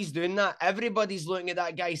 Nobody's doing that. Everybody's looking at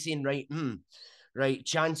that guy saying, right,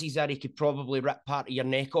 chances are he could probably rip part of your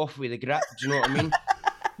neck off with a grip. Do you know what I mean?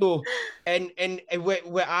 So, and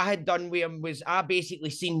what I had done with him was I basically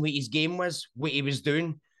seen what his game was, what he was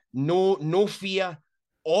doing. No fear,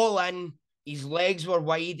 all in. His legs were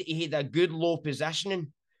wide. He had a good low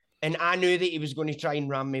positioning, and I knew that he was going to try and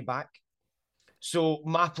ram me back. So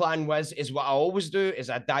my plan is what I always do is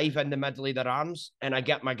I dive in the middle of their arms and I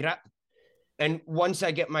get my grip. And once I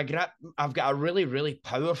get my grip, I've got a really, really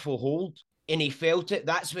powerful hold. And he felt it.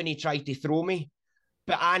 That's when he tried to throw me.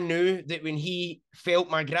 But I knew that when he felt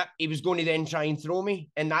my grip, he was going to then try and throw me.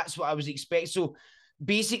 And that's what I was expecting. So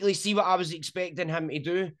basically, see what I was expecting him to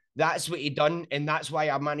do. That's what he done. And that's why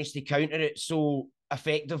I managed to counter it so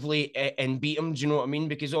effectively and beat him. Do you know what I mean?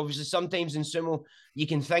 Because obviously sometimes in sumo, you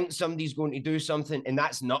can think somebody's going to do something and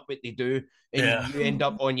that's not what they do. And you end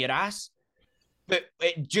up on your ass. But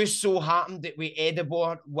it just so happened that with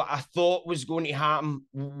Edinburgh, what I thought was going to happen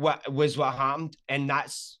what happened. And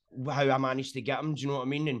that's how I managed to get him. Do you know what I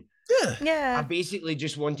mean? And I basically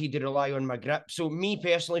just wanted to rely on my grip. So me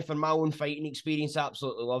personally, for my own fighting experience, I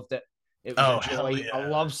absolutely loved it. It was a joy. Yeah. I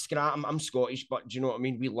love scrapping. I'm Scottish, but do you know what I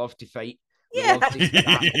mean? We love to fight. We love to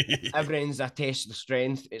scrap. Everyone's a test of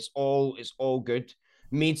strength. It's all good.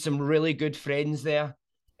 Made some really good friends there.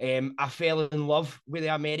 I fell in love with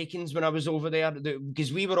the Americans when I was over there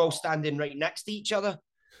because we were all standing right next to each other.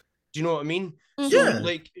 Do you know what I mean? So,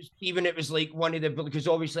 like, even it was like one of the, because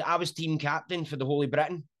obviously I was team captain for the Holy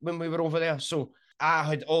Britain when we were over there. So I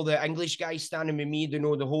had all the English guys standing with me,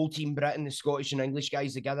 the whole team Britain, the Scottish and English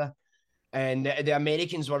guys together. And the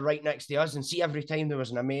Americans were right next to us. And see, every time there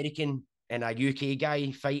was an American and a UK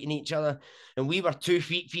guy fighting each other, and we were 2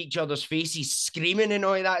 feet for each other's faces, screaming and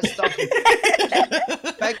all that stuff.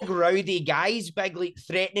 Big rowdy guys, big like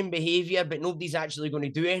threatening behaviour, but nobody's actually going to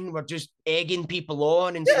do anything. We're just egging people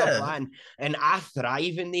on and stuff like that. And I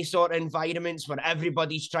thrive in these sort of environments where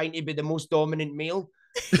everybody's trying to be the most dominant male.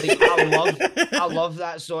 Like I love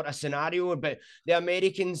that sort of scenario. But the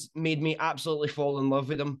Americans made me absolutely fall in love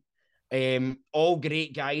with them. All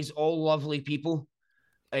great guys, all lovely people.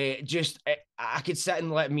 I could sit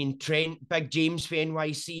and Trent, Big James for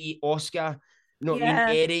NYC, Oscar, you know what I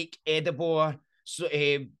mean, Eric, Edibor, so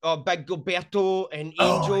Big Gilberto and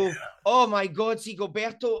Angel. Oh my God, see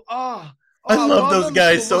Gilberto. I love those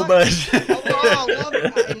guys so much. I love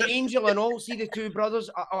it. And Angel and all, see the two brothers.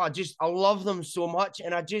 I love them so much,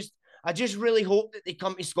 and I just really hope that they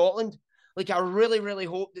come to Scotland. Like I really, really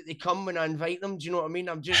hope that they come when I invite them. Do you know what I mean?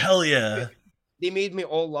 Hell yeah. They made me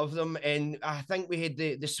all love them, and I think we had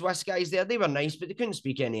the Swiss guys there. They were nice, but they couldn't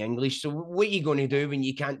speak any English. So what are you going to do when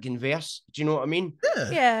you can't converse? Do you know what I mean?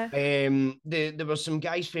 Yeah. There were some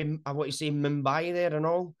guys from, I want to say, Mumbai there and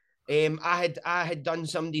all. I had done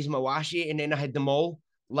somebody's Mawashi, and then I had them all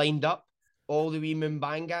lined up, all the wee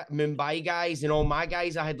Mumbai guys and all my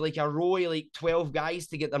guys. I had like a row of like 12 guys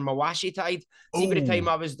to get their Mawashi tied. See, by the time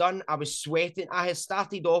I was done, I was sweating. I had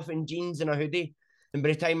started off in jeans and a hoodie, and by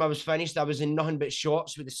the time I was finished, I was in nothing but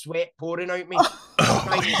shorts with the sweat pouring out me.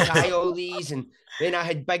 Trying to tie all these. And then I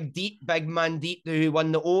had Big Man Deep, who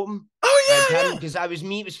won the Open. Because I was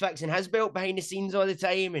fixing his belt behind the scenes all the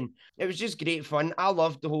time. And it was just great fun. I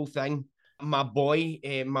loved the whole thing. My boy,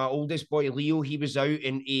 my oldest boy, Leo, he was out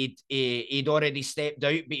and he'd already stepped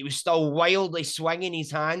out, but he was still wildly swinging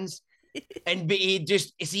his hands. But he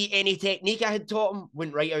just, see, any technique I had taught him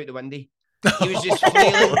went right out the window. He was just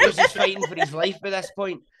flailing. He was just fighting for his life by this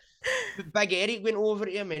point. But Big Eric went over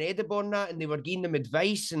to him in Edinburgh and that, and they were giving them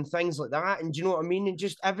advice and things like that. And do you know what I mean? And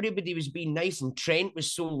just everybody was being nice. And Trent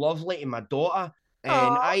was so lovely to my daughter. And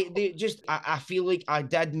I feel like I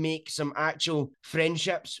did make some actual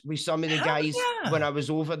friendships with some of the guys when I was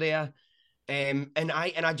over there. And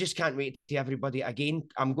I just can't wait to everybody again.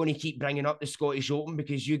 I'm going to keep bringing up the Scottish Open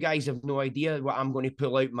because you guys have no idea what I'm going to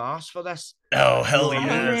pull out my ass for this. Oh, hell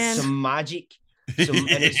yeah. Some magic. And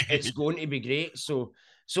it's going to be great. So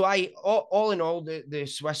all in all, the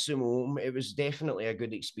Swiss Sumo Open, it was definitely a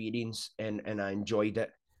good experience, and I enjoyed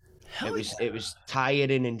it. It was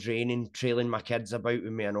tiring and draining, trailing my kids about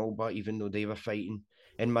with me and all, but even though they were fighting.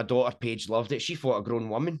 And my daughter Paige loved it. She fought a grown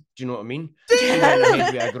woman. Do you know what I mean? She went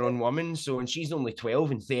ahead with a grown woman. So, and she's only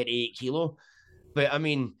 12 and 38 kilo. But I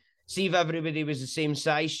mean, see if everybody was the same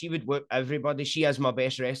size, she would whip everybody. She is my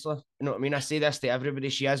best wrestler. You know what I mean? I say this to everybody.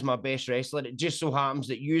 She is my best wrestler. It just so happens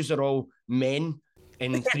that yous are all men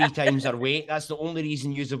and 3 times her weight. That's the only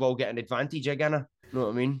reason yous have all got an advantage again her. You know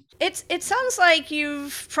what I mean? It sounds like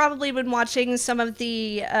you've probably been watching some of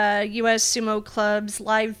the U.S. Sumo Club's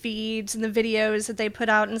live feeds and the videos that they put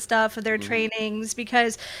out and stuff of their trainings,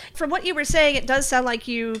 because from what you were saying, it does sound like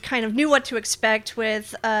you kind of knew what to expect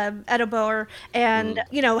with Edibor and,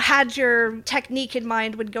 had your technique in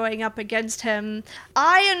mind when going up against him.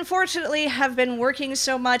 I, unfortunately, have been working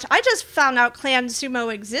so much. I just found out Clan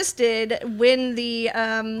Sumo existed when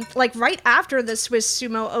right after the Swiss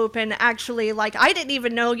Sumo Open, actually. I didn't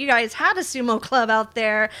even know you guys had a sumo club out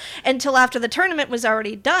there until after the tournament was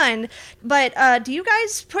already done. But do you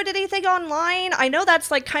guys put anything online? I know that's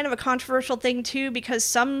kind of a controversial thing too, because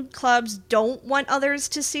some clubs don't want others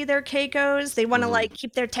to see their keikos. They want to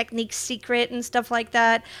keep their techniques secret and stuff like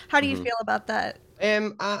that. How do you feel about that?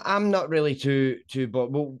 I'm not really too,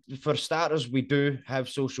 but well, for starters, we do have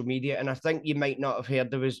social media, and I think you might not have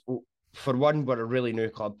heard of us. For one, we're a really new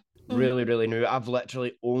club. Really, really new. I've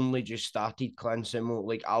literally only just started Clan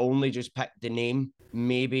Sumo. I only just picked the name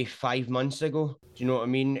maybe 5 months ago. Do you know what I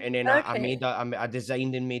mean? And then I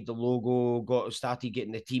designed and made the logo, started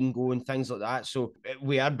getting the team going, things like that. So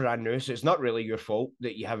we are brand new. So it's not really your fault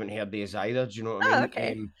that you haven't heard these either. Do you know what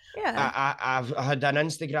I mean? Okay. I've had an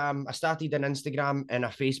Instagram. I started an Instagram and a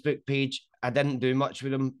Facebook page. I didn't do much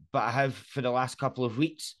with them, but I have for the last couple of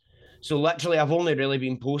weeks. So literally, I've only really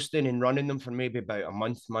been posting and running them for maybe about a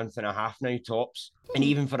month and a half now, tops. And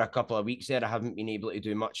even for a couple of weeks there, I haven't been able to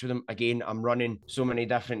do much with them. Again, I'm running so many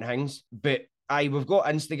different things. But we've got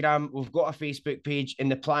Instagram, we've got a Facebook page,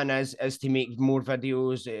 and the plan is to make more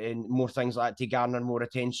videos and more things like that to garner more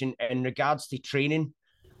attention. In regards to training,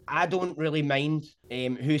 I don't really mind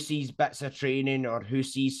who sees bits of training or who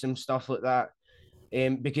sees some stuff like that.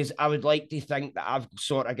 Because I would like to think that I've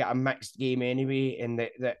sort of got a mixed game anyway, and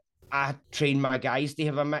that I train my guys to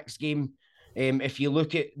have a mixed game. If you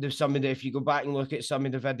look at if you go back and look at some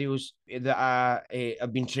of the videos that I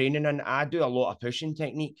have been training in, I do a lot of pushing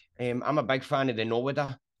technique. I'm a big fan of the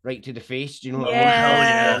Nowida, right to the face. Do you know what I mean?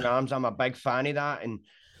 Yeah. Long arms. I'm a big fan of that,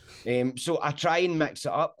 and so I try and mix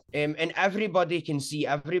it up. And everybody can see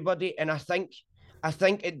everybody, and I think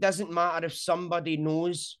it doesn't matter if somebody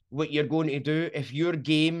knows what you're going to do. If your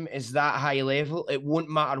game is that high level, it won't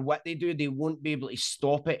matter what they do. They won't be able to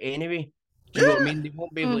stop it anyway. Do you know what I mean? They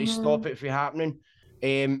won't be able to stop it from happening.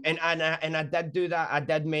 And I did do that. I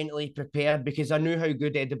did mentally prepare because I knew how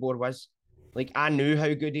good Edibor was. Like I knew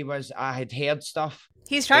how good he was. I had heard stuff.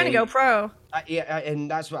 He's trying to go pro. Yeah,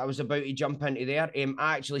 and that's what I was about to jump into there.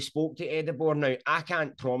 I actually spoke to Edinburgh. Now, I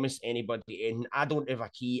can't promise anybody anything. I don't have a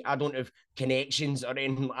key. I don't have connections or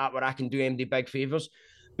anything like that where I can do anybody big favours.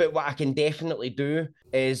 But what I can definitely do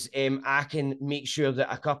is I can make sure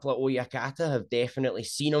that a couple of Oyakata have definitely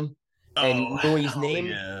seen him and know his name.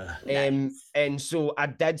 Yeah. And so I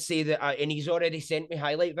did say that, and he's already sent me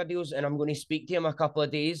highlight videos, and I'm going to speak to him a couple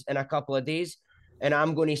of days. And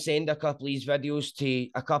I'm going to send a couple of these videos to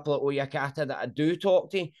a couple of Oyakata that I do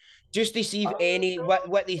talk to, just to see if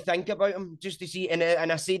what they think about him, just to see. And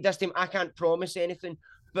I said this to him, I can't promise anything,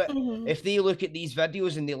 but if they look at these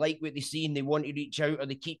videos and they like what they see and they want to reach out or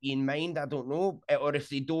they keep you in mind, I don't know. Or if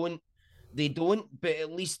they don't, they don't. But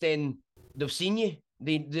at least then they've seen you.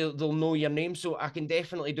 They'll know your name. So I can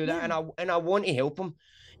definitely do that. And I want to help him.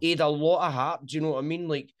 He had a lot of heart. Do you know what I mean?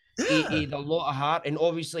 Like he had a lot of heart, and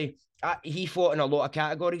obviously he fought in a lot of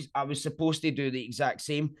categories. I was supposed to do the exact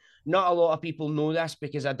same. Not a lot of people know this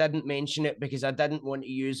because I didn't mention it because I didn't want to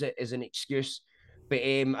use it as an excuse. But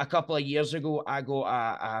a couple of years ago, I got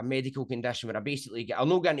a medical condition where I basically I'll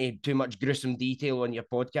not get into too much gruesome detail on your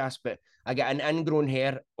podcast, but I got an ingrown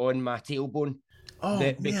hair on my tailbone.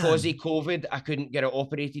 Because of COVID, I couldn't get it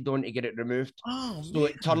operated on to get it removed. So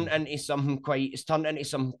it turned into something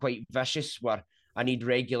quite vicious where I need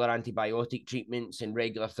regular antibiotic treatments and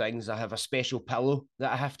regular things. I have a special pillow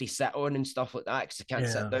that I have to sit on and stuff like that because I can't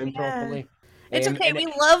sit down properly. It's okay. We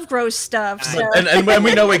love gross stuff. So. And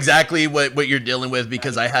we know exactly what you're dealing with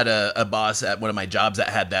because I had a boss at one of my jobs that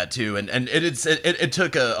had that too. And it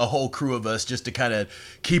took a whole crew of us just to kind of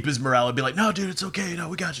keep his morale and be like, no, dude, it's okay. No,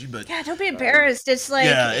 we got you. But yeah, don't be embarrassed. It's like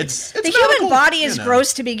it's the human body is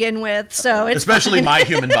gross to begin with. So it's especially my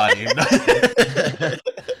human body.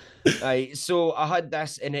 So I had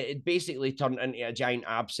this, and it basically turned into a giant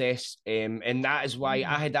abscess, and that is why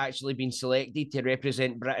I had actually been selected to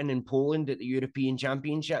represent Britain and Poland at the European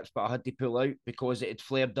Championships, but I had to pull out because it had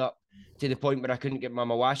flared up to the point where I couldn't get my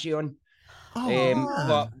Mawashi on.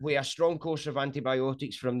 But with a strong course of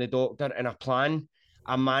antibiotics from the doctor and a plan,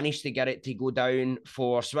 I managed to get it to go down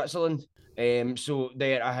for Switzerland. So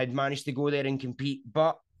there, I had managed to go there and compete,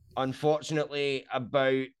 but unfortunately,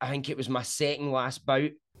 I think it was my second last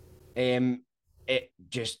bout. It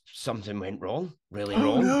just something went wrong, really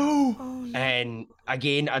wrong. No. And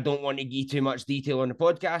again, I don't want to give too much detail on the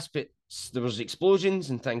podcast, but there was explosions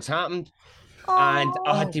and things happened. And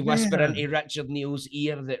I had to whisper into Richard Neal's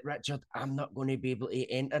ear that, Richard, I'm not going to be able to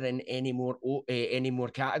enter in any more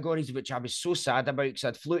categories, which I was so sad about because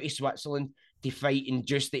I'd flew to Switzerland to fight in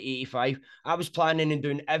just the 85. I was planning on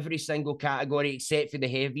doing every single category except for the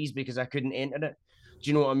heavies because I couldn't enter it. Do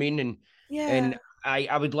you know what I mean? And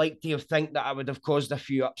I would like to think that I would have caused a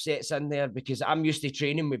few upsets in there because I'm used to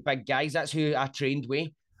training with big guys. That's who I trained with.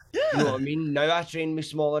 Yeah. You know what I mean? Now I train with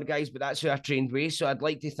smaller guys, but that's who I trained with. So I'd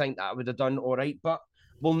like to think that I would have done all right, but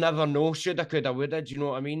we'll never know. Shoulda, coulda, woulda. Do you know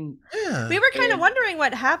what I mean? Yeah. We were kind of wondering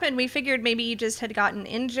what happened. We figured maybe you just had gotten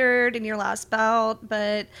injured in your last bout,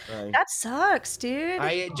 but that sucks, dude.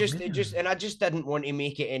 I just didn't want to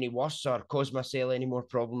make it any worse or cause myself any more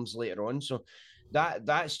problems later on. So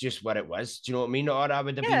that's just what it was. Do you know what I mean? Or I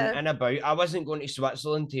would have been in about. I wasn't going to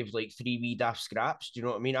Switzerland to have like 3 wee daft scraps. Do you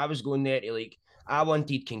know what I mean? I was going there to like. I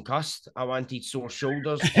wanted concussed. I wanted sore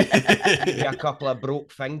shoulders, maybe a couple of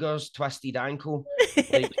broke fingers, twisted ankle.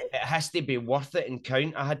 Like it has to be worth it and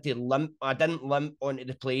count. I had to limp. I didn't limp onto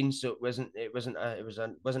the plane, so it wasn't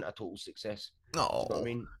a total success. Oh, you know what I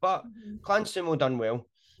mean? But Clan Sumo done well.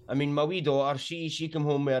 I mean, my wee daughter, she come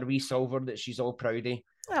home with her wee silver that she's all proud of.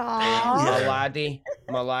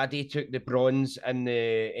 My laddie took the bronze in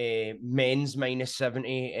the men's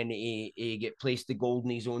 -70, and he get placed the gold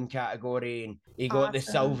in his own category, and he got the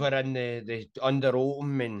silver in the under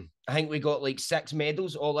open, and I think we got like 6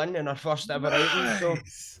 medals all in our first ever outing.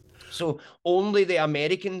 So only the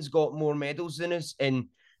Americans got more medals than us, and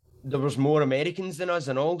there was more Americans than us,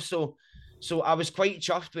 and also. So I was quite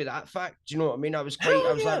chuffed with that fact. Do you know what I mean? I was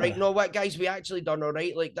like, right, you know what, guys, we actually done all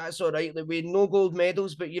right. Like, that's all right. Like, we had no gold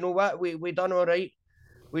medals, but you know what? We done all right.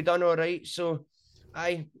 we done all right. So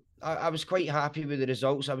I was quite happy with the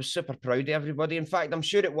results. I was super proud of everybody. In fact, I'm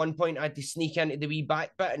sure at one point I had to sneak into the wee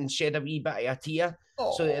back bit and shed a wee bit of a tear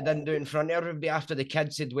so that I didn't do it in front of everybody after the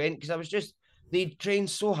kids had went, because I was just, they'd trained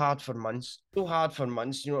so hard for months. You know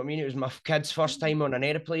what I mean? It was my kids' first time on an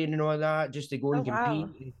airplane and all that, just to go and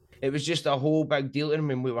compete. Wow. It was just a whole big deal to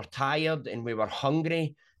them, and we were tired and we were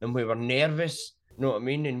hungry and we were nervous. You know what I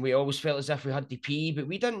mean? And we always felt as if we had to pee, but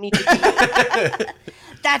we didn't need to pee.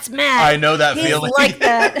 That's Matt. I know that He's feeling. like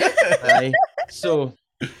that. Aye. So,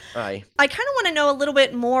 aye. I kind of want to know a little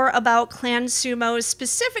bit more about Clan Sumo,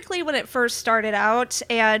 specifically when it first started out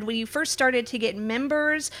and when you first started to get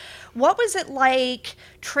members. What was it like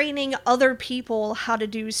training other people how to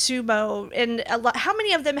do sumo? And how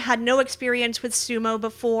many of them had no experience with sumo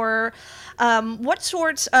before? What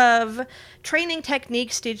sorts of training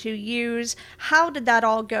techniques did you use? How did that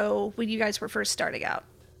all go when you guys were first starting out?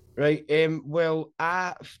 Right. Well,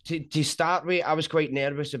 to start with, I was quite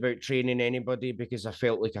nervous about training anybody because I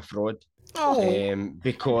felt like a fraud. Oh,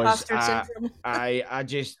 Because imposter syndrome. I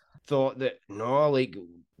just thought that, no, like,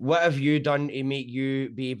 what have you done to make you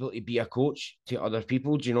be able to be a coach to other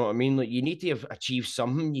people? Do you know what I mean? Like, you need to have achieved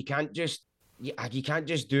something. You can't just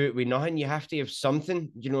do it with nothing. You have to have something.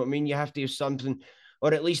 Do you know what I mean? You have to have something,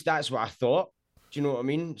 or at least that's what I thought. Do you know what I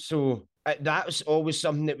mean? So that was always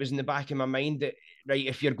something that was in the back of my mind, that, right,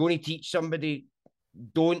 if you're going to teach somebody,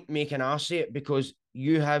 don't make an ass of it, because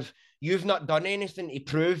you've not done anything to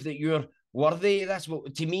prove that you're worthy. That's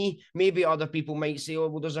what, to me, maybe other people might say, oh,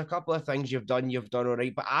 well, there's a couple of things you've done all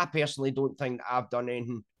right. But I personally don't think that I've done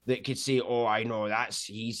anything that could say, oh, I know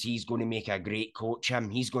he's going to make a great coach.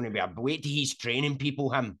 He's going to be a, wait till he's training people.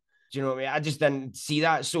 Do you know what I mean? I just didn't see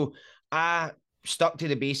that. So I stuck to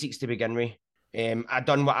the basics to begin with. I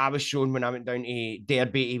done what I was shown when I went down to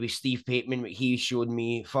Derby with Steve Pateman. What he showed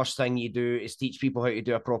me, first thing you do is teach people how to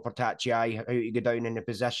do a proper tachi, how to go down in the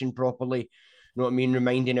position properly. You know what I mean?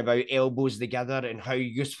 Reminding about elbows together and how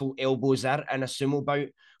useful elbows are in a sumo bout,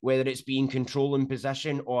 whether it's being controlling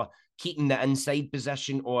position or keeping the inside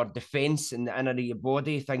position or defense in the inner of your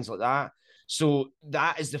body, things like that. So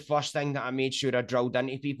that is the first thing that I made sure I drilled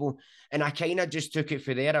into people. And I kind of just took it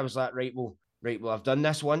for there. I was like, right, well, I've done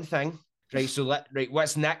this one thing. Right, so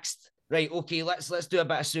what's next? Right, okay, let's do a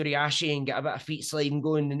bit of Suriashi and get a bit of feet sliding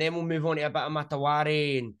going, and then we'll move on to a bit of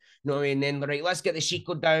Matawari, and you know what I mean. Then right, let's get the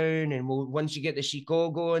Shiko down, and once you get the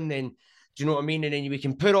Shiko going, then do you know what I mean? And then we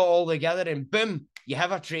can put it all together, and boom, you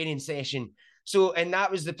have a training session. So, and that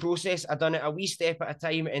was the process. I done it a wee step at a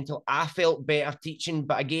time until I felt better teaching.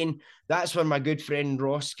 But again, that's where my good friend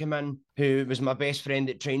Ross came in, who was my best friend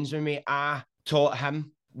that trains with me. I taught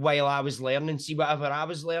him while I was learning. See, whatever I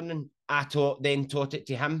was learning, I taught it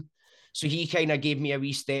to him. So he kind of gave me a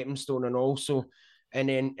wee stepping stone and also, and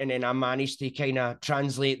then I managed to kind of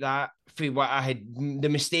translate that for what the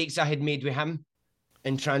mistakes I had made with him,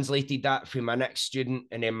 and translated that for my next student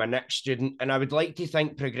and then my next student. And I would like to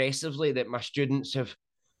think progressively that my students have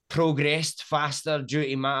progressed faster due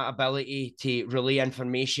to my ability to relay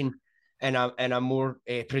information in a more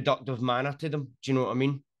productive manner to them. Do you know what I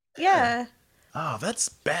mean? Yeah. Oh, that's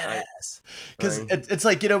badass. Because it's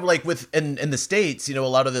like, like in the States, a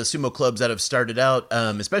lot of the sumo clubs that have started out,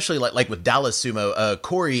 especially like with Dallas Sumo,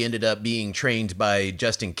 Corey ended up being trained by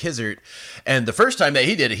Justin Kizzert. And the first time that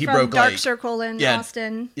he did it, he From broke Dark Circle in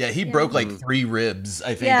Austin. Yeah, he broke like 3 ribs,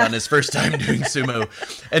 I think, on his first time doing sumo.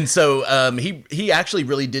 And so he actually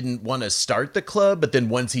really didn't want to start the club, but then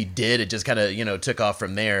once he did, it just kind of, took off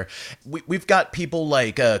from there. We've got people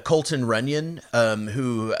like Colton Runyon,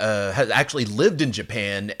 who has actually lived in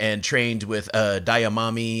Japan and trained with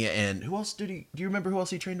Dayamami, and who else do you remember who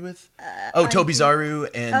else he trained with? Tobizaru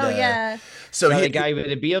and so the guy with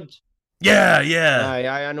the beard.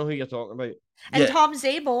 I know who you're talking about. And Tom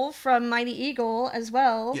Zabel from Mighty Eagle as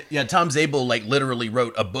well. Yeah, Tom Zabel like literally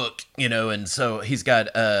wrote a book, and so he's got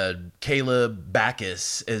Caleb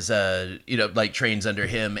Backus is like trains under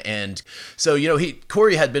him, and so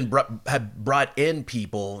Corey had brought in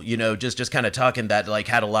people, just kind of talking that like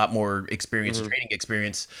had a lot more experience, training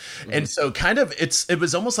experience, and so kind of it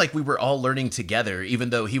was almost like we were all learning together,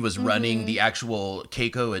 even though he was running the actual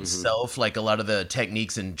Keiko itself. Like a lot of the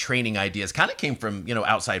techniques and training ideas kind of came from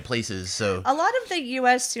outside places, so. A lot of the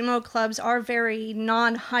U.S. sumo clubs are very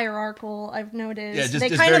non-hierarchical, I've noticed. Yeah, they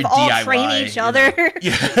kind of all DIY, train each other,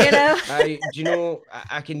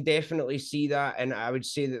 I can definitely see that, and I would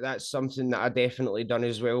say that that's something that I definitely done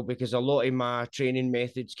as well, because a lot of my training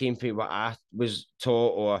methods came from what I was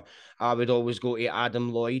taught, or I would always go to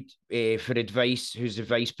Adam Lloyd for advice, who's the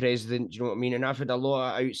vice president, do you know what I mean? And I've had a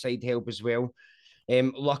lot of outside help as well.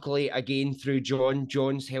 Luckily, again, through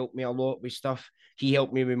John's helped me a lot with stuff. he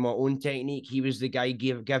helped me with my own technique. He was the guy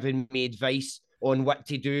giving me advice on what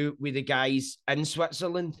to do with the guys in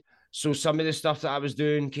Switzerland. So some of the stuff that I was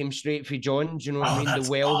doing came straight for John. Do you know what I mean? The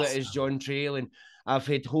well awesome. That is John Trail. And I've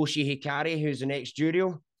had Hoshi Hikari, who's an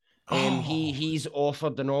ex-judo. He's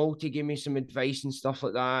offered and all to give me some advice and stuff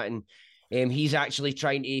like that. And he's actually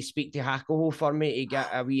trying to speak to Hakuho for me to get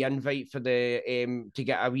a wee invite for the to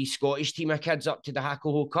get a wee Scottish team of kids up to the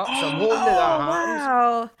Hakuho Cup. So I'm hoping that happens.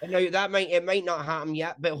 Wow. And now it might not happen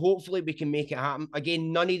yet, but hopefully we can make it happen.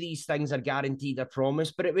 Again, none of these things are guaranteed or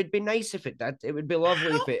promised, but it would be nice if it did. It would be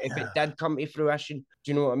lovely if it did come to fruition.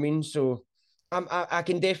 Do you know what I mean? So I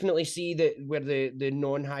can definitely see that where the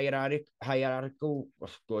non-hierarchical, oh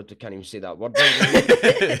God, I can't even say that word right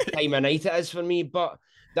now, time of night it is for me, but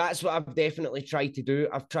that's what I've definitely tried to do.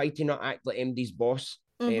 I've tried to not act like MD's boss.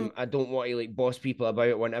 I don't want to like boss people about.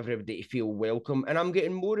 I want everybody to feel welcome, and I'm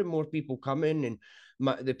getting more and more people coming, and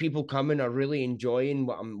the people coming are really enjoying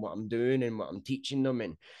what I'm doing and what I'm teaching them.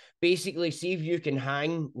 And basically, see if you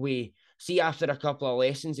can see after a couple of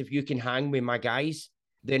lessons, if you can hang with my guys,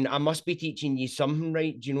 then I must be teaching you something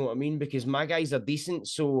right. Do you know what I mean? Because my guys are decent.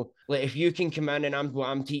 So like if you can come in and what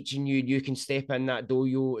I'm teaching you, you can step in that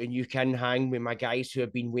dojo and you can hang with my guys who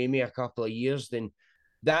have been with me a couple of years, then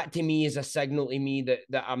that to me is a signal to me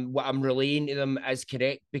that what I'm relaying to them is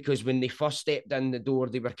correct. Because when they first stepped in the door,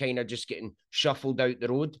 they were kind of just getting shuffled out the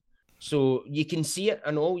road. So you can see it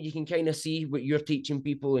and all, you can kind of see what you're teaching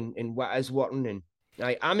people and what is working. And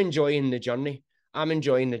I'm enjoying the journey. I'm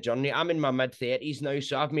in my mid-30s now,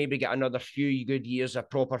 so I've maybe got another few good years of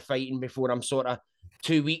proper fighting before I'm sort of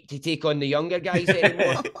too weak to take on the younger guys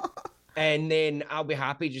anymore. And then I'll be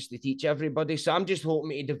happy just to teach everybody. So I'm just hoping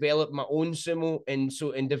to develop my own sumo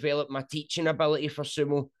and develop my teaching ability for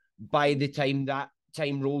sumo by the time that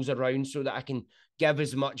time rolls around, so that I can give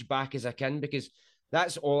as much back as I can, because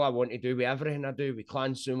that's all I want to do with everything I do, with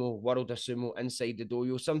Clan Sumo, World of Sumo, inside the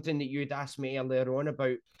dojo. Something that you'd asked me earlier on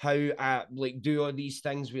about how I like do all these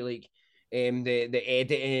things with like the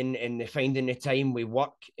editing and the finding the time we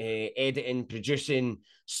work, editing, producing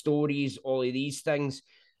stories, all of these things.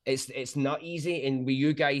 It's not easy, and with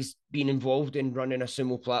you guys being involved in running a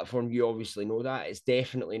sumo platform, you obviously know that it's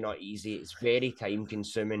definitely not easy. It's very time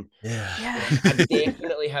consuming. Yeah. I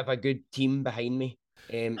definitely have a good team behind me.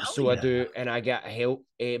 I do, and I get help.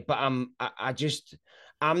 But I'm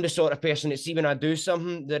the sort of person that, see, when I do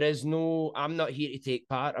something, I'm not here to take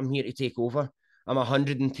part. I'm here to take over. I'm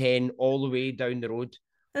 110 all the way down the road.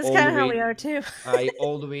 That's kind of how we are too.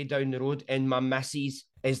 All the way down the road. And my missus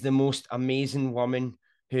is the most amazing woman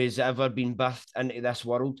who has ever been birthed into this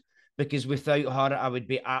world. Because without her, I would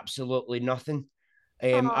be absolutely nothing.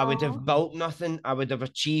 I would have built nothing. I would have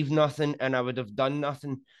achieved nothing, and I would have done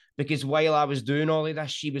nothing. Because while I was doing all of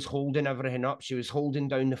this, she was holding everything up. She was holding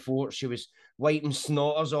down the fort. She was wiping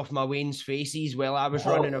snotters off my Wayne's faces while I was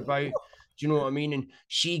running about. Do you know what I mean? And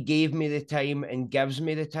she gave me the time and gives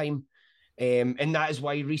me the time. And that is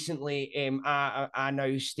why recently I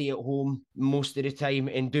now stay at home most of the time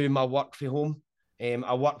and do my work from home.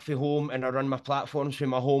 I work from home and I run my platforms from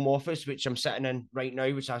my home office, which I'm sitting in right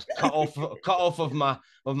now, which I cut off of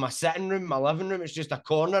my sitting room, my living room. It's just a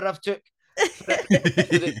corner I've took.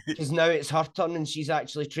 Because now it's her turn, and she's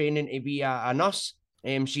actually training to be a nurse.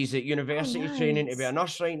 She's at university training to be a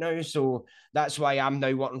nurse right now. So that's why I'm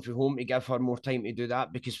now working from home, to give her more time to do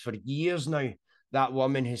that. Because for years now, that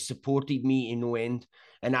woman has supported me in no end.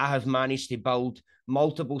 And I have managed to build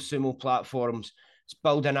multiple sumo platforms,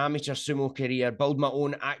 build an amateur sumo career, build my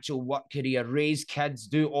own actual work career, raise kids,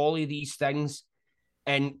 do all of these things,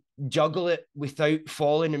 and juggle it without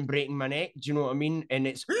falling and breaking my neck. Do you know what I mean? And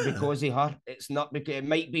it's because of her. It's not because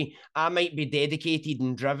I might be dedicated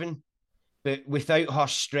and driven, but without her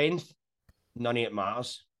strength, none of it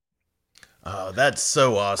matters. Oh, that's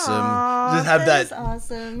so awesome. Aww, just have that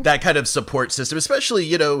awesome. That kind of support system,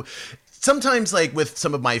 especially, sometimes, like, with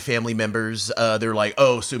some of my family members, they're like,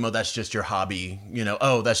 oh, sumo, that's just your hobby.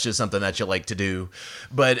 Oh, that's just something that you like to do.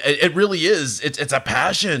 But it really is. It's a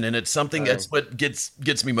passion, and it's something that's what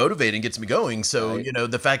gets me motivated and gets me going. So,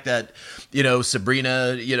 the fact that,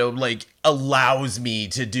 Sabrina, like, allows me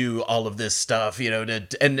to do all of this stuff,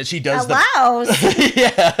 and she does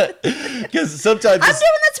yeah. Because sometimes I'm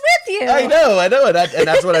doing this with you. I know, and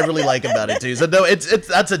that's what I really like about it too. So no,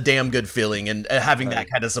 that's a damn good feeling, and having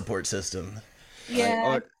that kind of support system.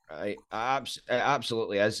 Yeah. It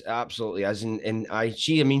absolutely is, and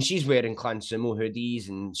she's wearing Clan Sumo hoodies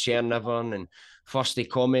and sharing everyone, and first they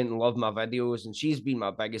comment and love my videos, and she's been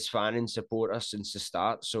my biggest fan and supporter since the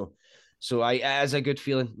start. So it is a good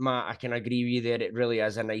feeling, Matt. I can agree with you there. It really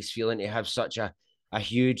is a nice feeling to have such a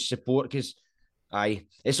huge support, because Aye,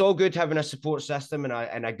 it's all good having a support system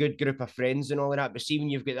and a good group of friends and all of that. But see, when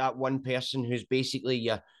you've got that one person who's basically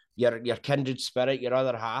your kindred spirit, your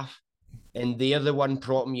other half, and they're the one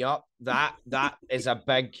propping you up, that is a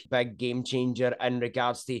big game changer in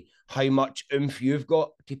regards to how much oomph you've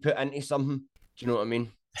got to put into something. Do you know what I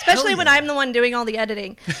mean? Especially when I'm the one doing all the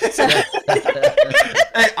editing. So.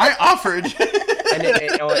 I offered. And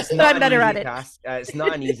it's not an easy task. It's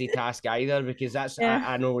not an easy task either, because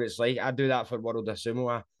I know what it's like. I do that for World of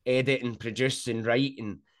Sumo. I edit and produce and write,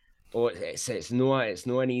 and it's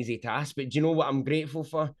not an easy task. But do you know what I'm grateful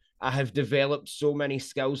for? I have developed so many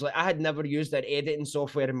skills. Like, I had never used that editing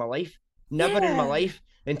software in my life. Never in my life,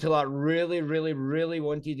 until I really, really, really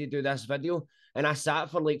wanted to do this video. And I sat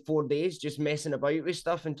for like 4 days just messing about with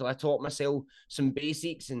stuff until I taught myself some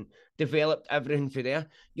basics and developed everything for there.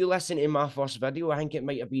 You listen to my first video, I think it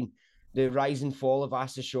might have been the rise and fall of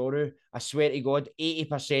Asashoru. I swear to God,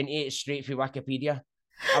 80% of it is straight from Wikipedia.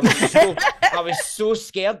 I was so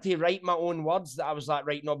scared to write my own words that I was like,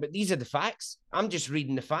 right, no, but these are the facts. I'm just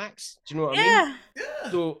reading the facts. Do you know what I mean?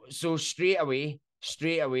 Yeah. So straight away,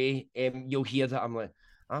 you'll hear that I'm like,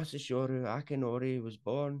 Asashoru Akinori was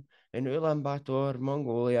born in Ulaanbaatar,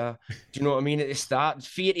 Mongolia. Do you know what I mean? At the start,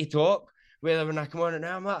 fear to talk. Whether when I come on and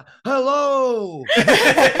I'm like, hello.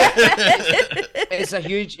 It's a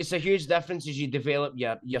huge difference as you develop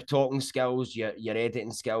your talking skills, your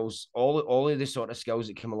editing skills, all of the sort of skills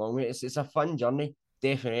that come along with it. It's a fun journey,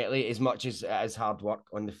 definitely, as much as it is hard work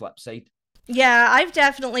on the flip side. Yeah, I've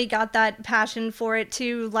definitely got that passion for it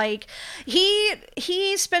too. Like,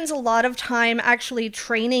 he spends a lot of time actually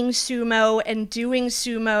training sumo and doing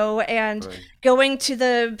sumo and going to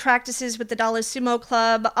the practices with the Dallas Sumo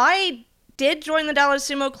Club. I did join the Dallas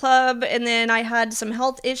Sumo Club, and then I had some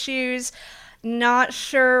health issues. Not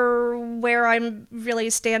sure where I'm really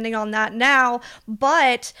standing on that now,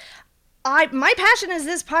 but my passion is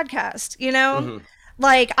this podcast, you know? Mm-hmm.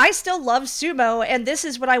 Like, I still love sumo, and this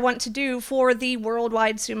is what I want to do for the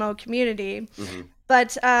worldwide sumo community. Mm-hmm.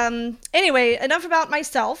 But anyway, enough about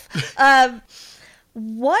myself.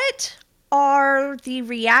 What are the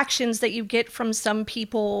reactions that you get from some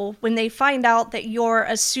people when they find out that you're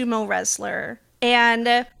a sumo wrestler?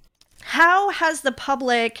 And how has the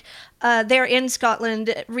public there in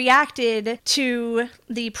Scotland reacted to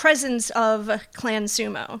the presence of Clan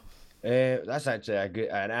Sumo? That's actually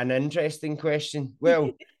an interesting question. Well,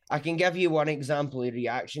 I can give you one example of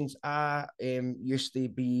reactions. I used to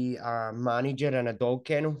be a manager in a dog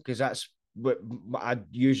kennel, because that's what I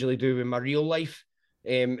usually do in my real life.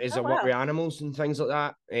 Is I work with animals and things like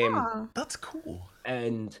that. That's cool.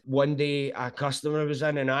 And one day a customer was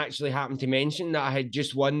in, and I actually happened to mention that I had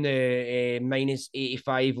just won the minus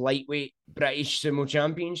 85 lightweight British Sumo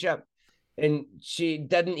Championship. And she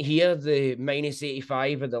didn't hear the minus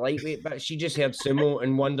 85 or the lightweight, but she just heard sumo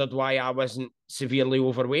and wondered why I wasn't severely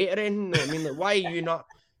overweight or anything. You know what I mean? Like, why are you not?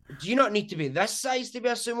 Do you not need to be this size to be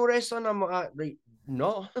a sumo wrestler? And I'm like, right,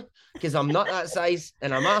 no, because I'm not that size,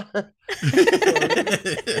 and I'm not.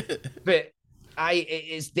 But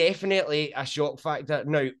it's definitely a shock factor.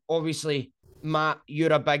 Now, obviously, Matt,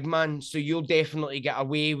 you're a big man, so you'll definitely get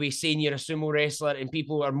away with saying you're a sumo wrestler, and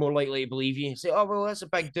people are more likely to believe you. Say, oh, well, that's a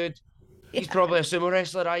big dude. He's probably a sumo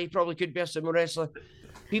wrestler. He probably could be a sumo wrestler.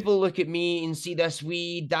 People look at me and see this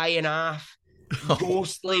wee dying half,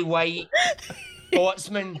 ghostly white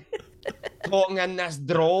Scotsman talking in this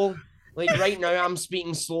drawl. Like, right now, I'm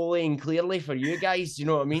speaking slowly and clearly for you guys. Do you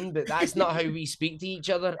know what I mean? But that's not how we speak to each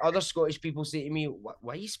other. Other Scottish people say to me,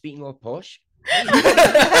 "Why are you speaking all posh? Why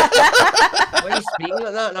are you speaking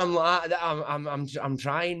like that?" And I'm like, I'm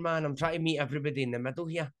trying, man. I'm trying to meet everybody in the middle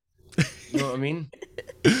here. You know what I mean?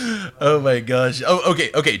 Oh my gosh. Oh,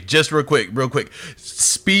 okay. Just real quick.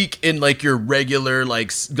 Speak in like your regular,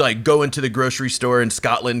 like go into the grocery store in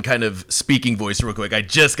Scotland kind of speaking voice real quick. I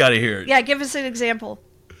just got to hear it. Yeah, give us an example.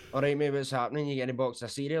 All right, maybe what's happening? You get a box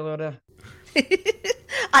of cereal order?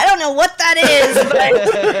 I don't know what that is, but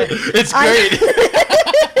it's great.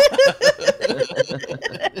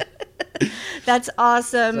 That's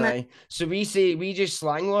awesome. So we just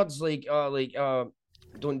slang words like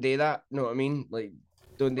don't do that. Know what I mean? Like,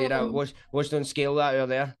 don't do that. Watch, don't scale that over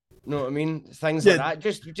there. Know what I mean? Things like that.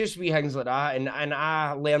 Just wee things like that. And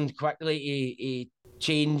I learned quickly to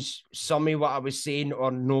change some of what I was saying,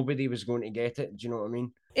 or nobody was going to get it. Do you know what I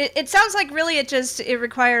mean? It sounds like really it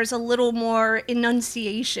requires a little more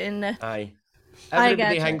enunciation. Aye.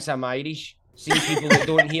 Everybody thinks I'm Irish. See people that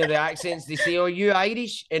don't hear the accents, they say, "Oh, you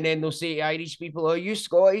Irish?" And then they'll say to Irish people, "Oh, you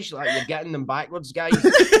Scottish?" Like, you're getting them backwards, guys.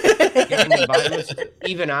 Getting them backwards.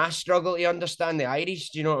 Even I struggle to understand the Irish.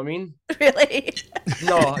 Do you know what I mean? Really?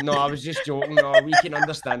 No, I was just joking. No, we can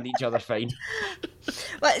understand each other fine.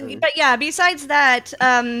 But yeah, besides that,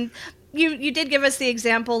 you did give us the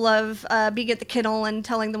example of being at the kennel and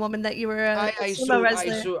telling the woman that you were a sumo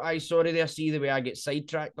wrestler. I sorry there. See the way I get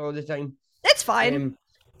sidetracked all the time. It's fine.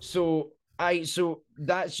 So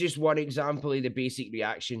that's just one example of the basic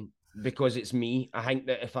reaction because it's me. I think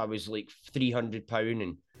that if I was like 300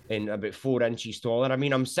 pound and about 4 inches taller, I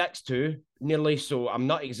mean I'm 6'2" nearly, so I'm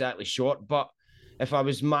not exactly short, but if I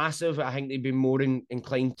was massive, I think they'd be more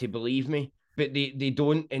inclined to believe me. But they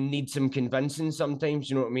don't and need some convincing sometimes,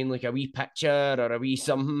 you know what I mean? Like a wee picture or a wee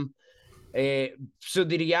something. So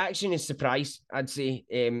the reaction is surprise, I'd say,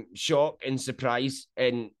 shock and surprise,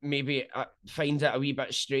 and maybe I find it a wee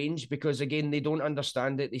bit strange because again they don't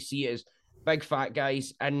understand it. They see it as big fat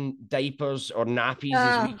guys in diapers or nappies,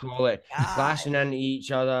 as we call it, clashing into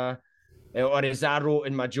each other. Or as I wrote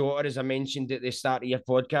in my jotter, as I mentioned at the start of your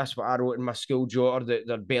podcast, what I wrote in my school jotter, that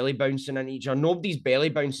they're belly bouncing into each other. Nobody's belly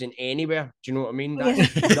bouncing anywhere. Do you know what I mean?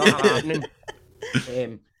 That's not happening.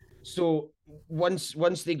 So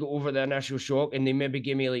once they go over the initial shock and they maybe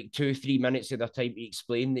give me like 2-3 minutes of their time to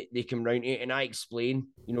explain, they come round to it and I explain,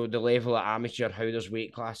 the level of amateur, how there's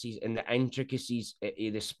weight classes and the intricacies of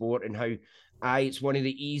the sport and how it's one of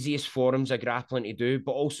the easiest forms of grappling to do,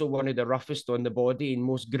 but also one of the roughest on the body and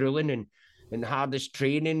most grueling and hardest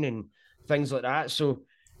training and things like that. So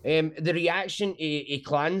the reaction to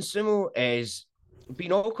clan sumo is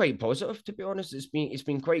been all quite positive, to be honest. It's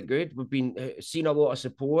been quite good. We've been seeing a lot of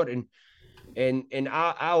support and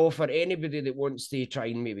I offer anybody that wants to try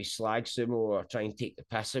and maybe slag sumo or try and take the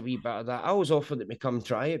piss a wee bit of that. I always offer that we come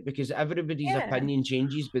try it because everybody's opinion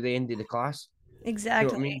changes by the end of the class. Exactly. You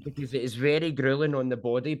know what I mean? Because it is very grueling on the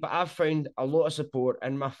body. But I've found a lot of support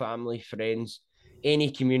in my family, friends, any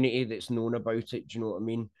community that's known about it. Do you know what I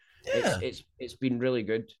mean? Yeah. It's been really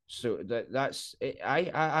good. So that's it.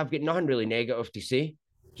 I've got nothing really negative to say.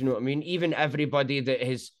 Do you know what I mean? Even everybody that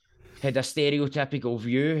has had a stereotypical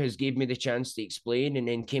view has gave me the chance to explain and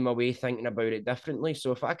then came away thinking about it differently.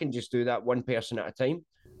 So if I can just do that one person at a time,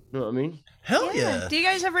 you know what I mean? Hell yeah. Do you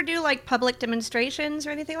guys ever do like public demonstrations or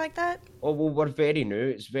anything like that? Oh well, we're very new.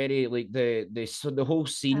 It's very like the whole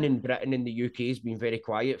scene in Britain and the UK has been very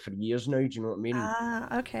quiet for years now. Do you know what I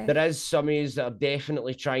mean? Okay. There is some areas that are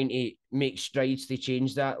definitely trying to make strides to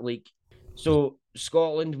change that. Like, so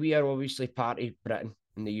Scotland, we are obviously part of Britain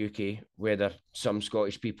in the UK, whether some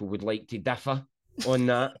Scottish people would like to differ on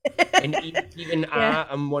that. And even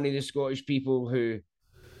I am one of the Scottish people who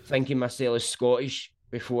think of myself as Scottish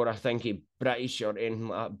before I think of British or anything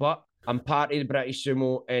like that. But I'm part of the British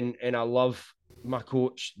sumo and I love my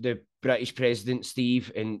coach, the British president,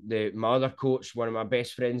 Steve, and my other coach, one of my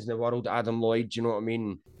best friends in the world, Adam Lloyd. Do you know what I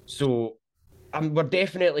mean? So we're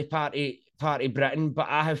definitely part of Britain, but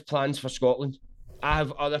I have plans for Scotland. I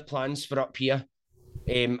have other plans for up here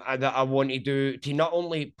that I want to do to not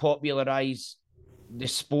only popularise the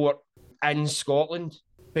sport in Scotland,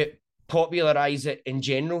 but popularise it in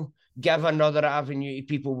general. Give another avenue to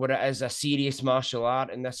people where it is a serious martial art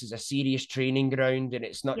and this is a serious training ground and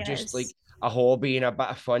it's not just like a hobby and a bit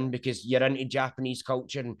of fun because you're into Japanese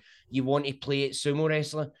culture and you want to play at sumo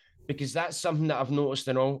wrestling, because that's something that I've noticed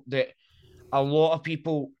and all, that a lot of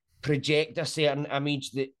people project a certain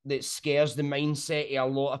image that scares the mindset of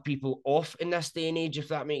a lot of people off in this day and age, if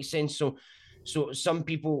that makes sense. So some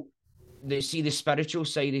people that see the spiritual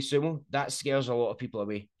side of sumo, that scares a lot of people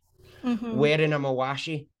away. Wearing a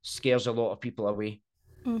mawashi scares a lot of people away.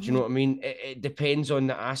 Do you know what I mean? It depends on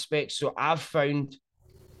the aspect. So I've found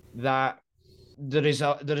that there is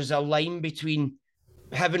a line between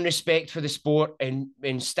having respect for the sport and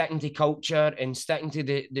sticking to culture and sticking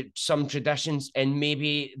to some traditions and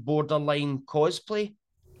maybe borderline cosplay.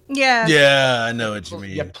 Yeah, I know what you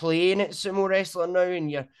mean. You're playing at sumo wrestling now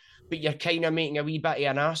and but you're kind of making a wee bit of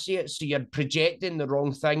an arse of it. So you're projecting the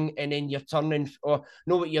wrong thing and then you're turning, or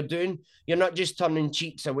know what you're doing. You're not just turning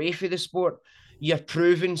cheeks away from the sport. You're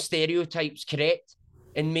proving stereotypes correct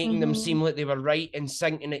and making them seem like they were right and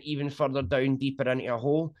sinking it even further down, deeper into a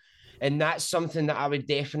hole. And that's something that I would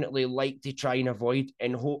definitely like to try and avoid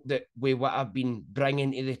and hope that with what I've been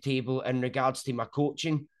bringing to the table in regards to my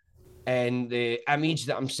coaching and the image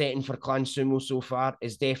that I'm setting for Clan Sumo so far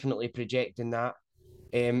is definitely projecting that.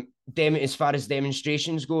 As far as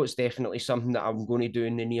demonstrations go, it's definitely something that I'm going to do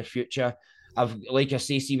in the near future. Like I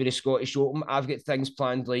say, see with the Scottish Open, I've got things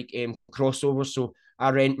planned like crossovers. So I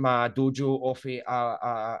rent my dojo off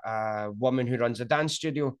a woman who runs a dance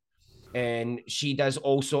studio. and she does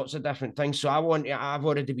all sorts of different things. So I've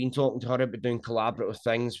already been talking to her about doing collaborative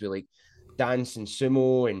things with like dance and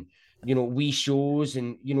sumo and wee shows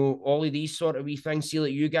and all of these sort of wee things. See,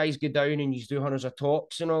 like you guys go down and you do hundreds of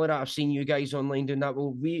talks and all of that. I've seen you guys online doing that.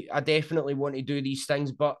 Well, I definitely want to do these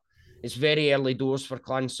things, but it's very early doors for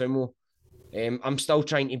Clan Sumo. I'm still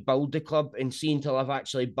trying to build the club and see until I've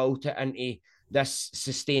actually built it into this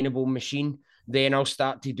sustainable machine. Then I'll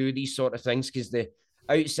start to do these sort of things because the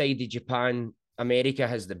outside of Japan, America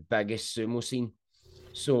has the biggest sumo scene.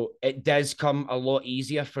 So it does come a lot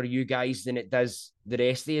easier for you guys than it does the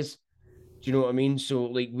rest of us. Do you know what I mean? So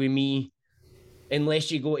like with me,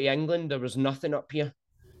 unless you go to England, there was nothing up here.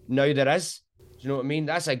 Now there is. Do you know what I mean?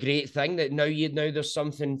 That's a great thing that now there's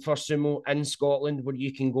something for sumo in Scotland where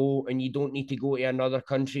you can go and you don't need to go to another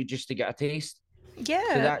country just to get a taste. Yeah.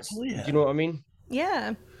 So that's, do you know what I mean?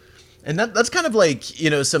 Yeah. And that's kind of like,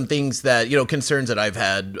 some things that, concerns that I've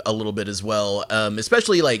had a little bit as well.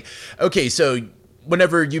 Especially like, okay, so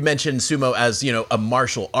whenever you mention sumo as, a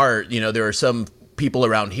martial art, there are some people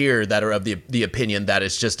around here that are of the opinion that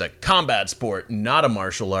it's just a combat sport, not a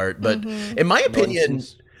martial art. But in my opinion,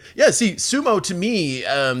 Nonsense. yeah, see, sumo to me,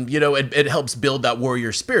 it helps build that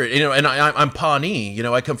warrior spirit, and I'm Pawnee,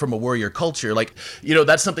 I come from a warrior culture. Like,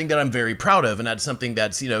 that's something that I'm very proud of. And that's something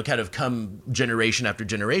that's, kind of come generation after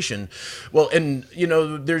generation. Well, and,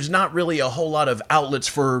 there's not really a whole lot of outlets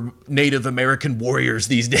for Native American warriors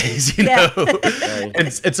these days, know?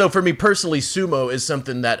 And so for me personally, sumo is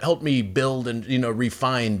something that helped me build and,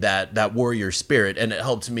 refine that warrior spirit. And it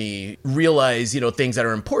helped me realize, things that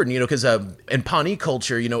are important, because in Pawnee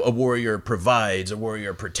culture, a warrior provides, a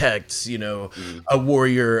warrior protects, a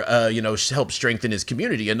warrior, helps strengthen his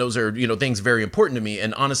community. And those are, things very important to me.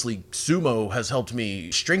 And honestly, sumo has helped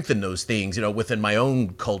me strengthen those things, within my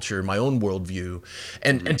own culture, my own worldview.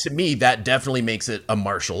 And to me, that definitely makes it a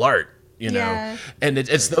martial art. And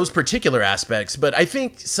it's those particular aspects. But I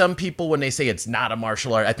think some people, when they say it's not a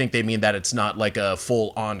martial art, I think they mean that it's not like a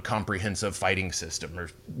full-on comprehensive fighting system or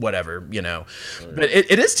whatever, But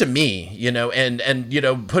it is to me,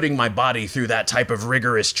 and putting my body through that type of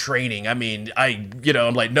rigorous training. I mean,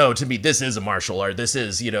 I'm like, no, to me, this is a martial art. This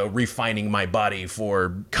is, refining my body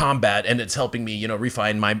for combat, and it's helping me,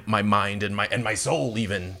 refine my mind and my soul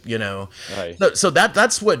even, Right. So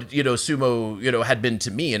that's what, sumo, had been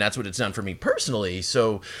to me, and that's what it's done for me personally.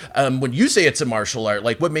 So when you say it's a martial art,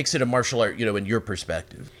 like what makes it a martial art, in your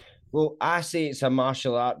perspective? Well, I say it's a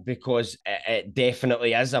martial art because it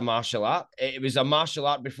definitely is a martial art. It was a martial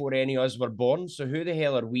art before any of us were born. So who the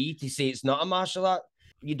hell are we to say it's not a martial art?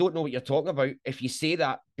 You don't know what you're talking about if you say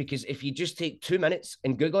that, because if you just take 2 minutes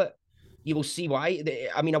and Google it, you will see why.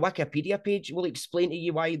 I mean, a Wikipedia page will explain to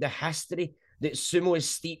you why the history that sumo is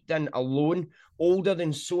steeped in alone, older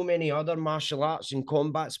than so many other martial arts and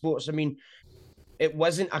combat sports. I mean, it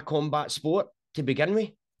wasn't a combat sport to begin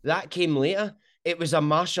with. That came later. It was a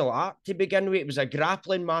martial art to begin with. It was a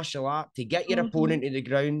grappling martial art to get your opponent to the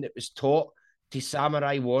ground. It was taught to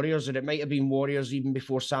samurai warriors, and it might have been warriors even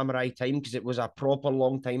before samurai time because it was a proper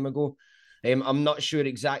long time ago. I'm not sure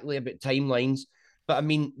exactly about timelines, but I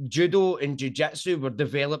mean, judo and jiu-jitsu were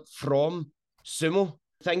developed from sumo.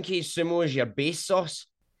 Think of sumo as your base sauce.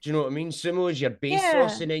 Do you know what I mean? Sumo is your base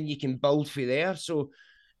sauce, and then you can build from there. So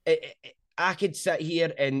I could sit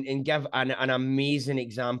here and give an amazing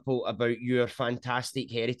example about your fantastic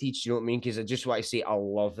heritage. You know what I mean? Because I just want to say I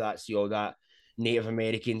love that. See all that Native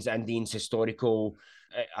Americans, Indians, historical.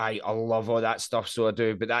 I love all that stuff. So I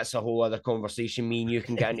do. But that's a whole other conversation. Me and you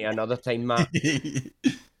can get into another time, Matt.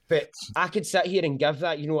 But I could sit here and give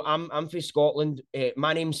that. I'm from Scotland.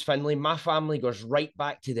 My name's Findlay. My family goes right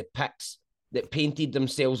back to the Picts that painted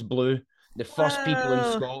themselves blue. The first people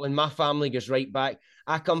in Scotland. My family goes right back.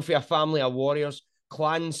 I come from a family of warriors.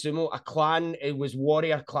 Clan sumo. A clan, it was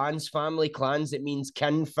warrior clans, family clans. It means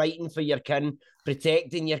kin, fighting for your kin,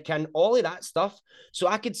 protecting your kin, all of that stuff. So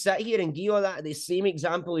I could sit here and give all that the same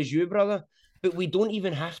example as you, brother. But we don't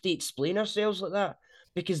even have to explain ourselves like that,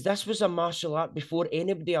 because this was a martial art before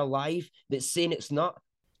anybody alive that's saying it's not.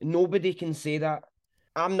 Nobody can say that.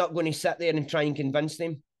 I'm not going to sit there and try and convince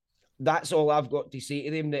them. That's all I've got to say to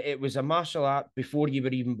them, that it was a martial art before you were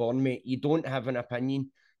even born, mate. You don't have an opinion.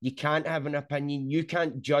 You can't have an opinion. You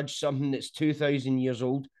can't judge something that's 2,000 years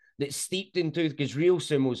old, that's steeped in tooth, because real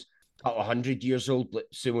sumo's about 100 years old, like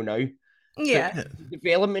sumo now. Yeah. But the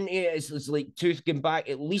development is like tooth going back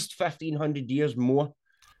at least 1,500 years more. Do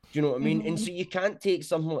you know what I mean? And so you can't take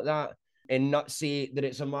something like that and not say that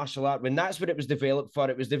it's a martial art when that's what it was developed for.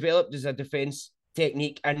 It was developed as a defense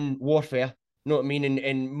technique in warfare. You know what I mean?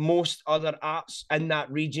 And most other arts in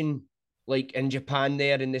that region, like in Japan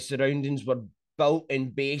there and the surroundings, were built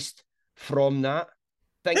and based from that.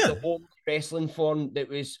 I think Yeah. the old wrestling form that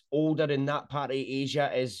was older in that part of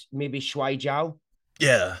Asia is maybe Shuai Jiao,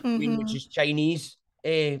 Yeah. which is Chinese,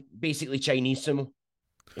 basically Chinese sumo,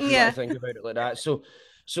 if you want Yeah. to think about it like that. So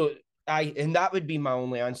and that would be my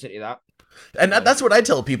only answer to that. And that's what I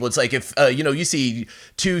tell people. It's like if, you see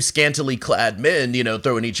two scantily clad men,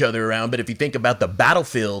 throwing each other around. But if you think about the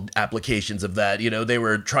battlefield applications of that, they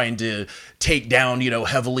were trying to take down,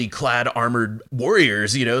 heavily clad armored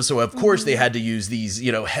warriors, So of course they had to use these,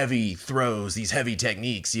 heavy throws, these heavy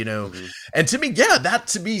techniques, And to me,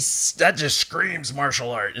 that just screams martial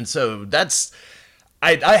art. And so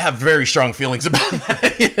I have very strong feelings about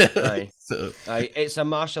that. It's a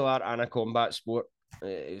martial art and a combat sport.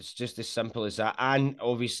 It's just as simple as that, and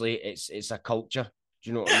obviously it's a culture. Do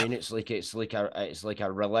you know what I mean? It's like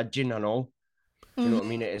a religion and all. Do you know what I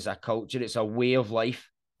mean? It is a culture. It's a way of life.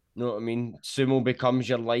 You know what I mean? Sumo becomes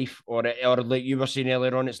your life, or like you were saying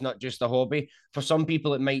earlier on, it's not just a hobby. For some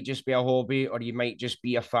people, it might just be a hobby, or you might just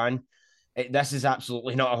be a fan. This is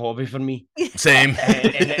absolutely not a hobby for me. Same.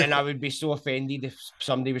 and I would be so offended if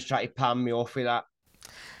somebody was trying to palm me off with that.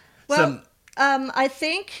 Well, I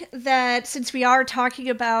think that since we are talking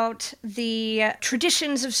about the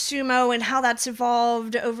traditions of sumo and how that's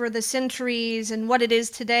evolved over the centuries and what it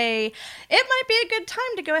is today, it might be a good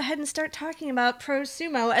time to go ahead and start talking about pro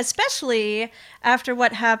sumo, especially after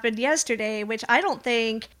what happened yesterday, which I don't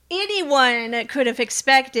think anyone could have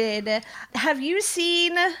expected. Have you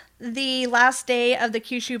seen the last day of the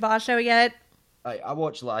Kyushu Basho yet? I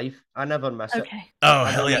watch live. I never miss it. Oh,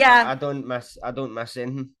 hell yeah. I don't miss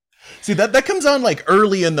anything. See, that comes on like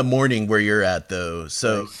early in the morning where you're at, though.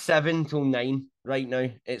 So 7 till 9 right now.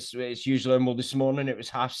 It's usually, well, this morning it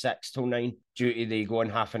was 6:30 till 9 due to they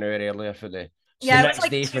going half an hour earlier for the next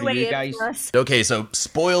like day for you guys. Okay, so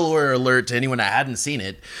spoiler alert to anyone that hadn't seen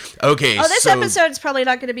it. Okay, this episode's probably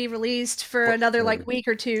not going to be released for another week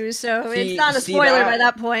or two, so it's not a spoiler by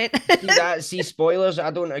that point. see, spoilers.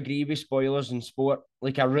 I don't agree with spoilers in sport.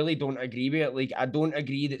 Like, I really don't agree with it. Like, I don't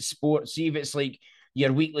agree that sport. See if it's like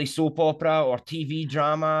your weekly soap opera or TV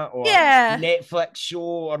drama or Netflix show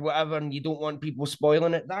or whatever, and you don't want people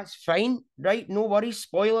spoiling it, that's fine, right? No worries,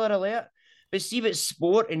 spoiler alert. But see if it's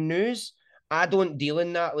sport and news, I don't deal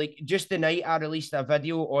in that. Like, just tonight, I released a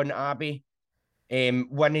video on Abe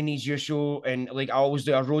winning his Yusho, and like I always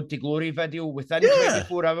do a Road to Glory video within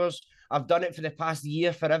 24 hours. I've done it for the past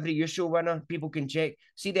year for every Yusho winner. People can check.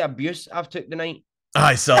 See the abuse I've took tonight.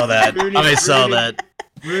 I saw that. I saw that.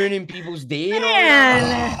 Ruining people's day and all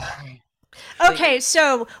that. Okay,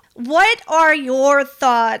 so what are your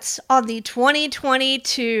thoughts on the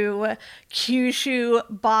 2022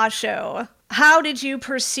 Kyushu Basho? How did you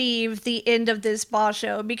perceive the end of this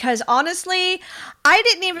Basho? Because honestly, I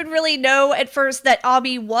didn't even really know at first that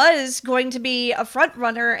Abi was going to be a front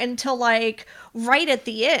runner until like right at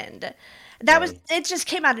the end. It just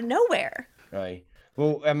came out of nowhere. Right.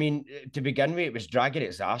 Well, I mean, to begin with, it was dragging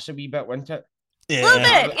its ass a wee bit, wasn't it? Yeah. A little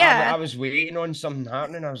bit, yeah. I was waiting on something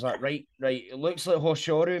happening. I was like, right. It looks like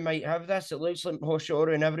Hoshoru might have this. It looks like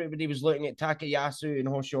Hoshoru, and everybody was looking at Takayasu and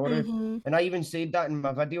Hoshoru. And I even said that in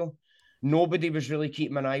my video. Nobody was really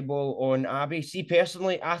keeping an eyeball on Abe. See,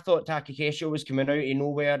 personally, I thought Takakesho was coming out of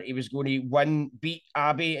nowhere. He was going to beat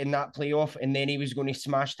Abe in that playoff, and then he was going to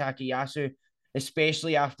smash Takayasu,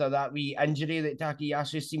 especially after that wee injury that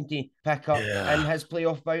Takayasu seemed to pick up in his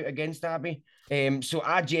playoff bout against Abe. So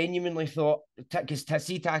I genuinely thought, because to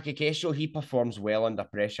see Takakesho, he performs well under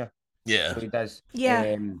pressure. Yeah. So he does.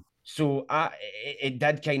 Yeah. So it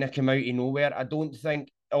did kind of come out of nowhere. I don't think,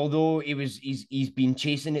 although he's been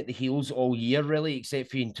chasing at the heels all year, really,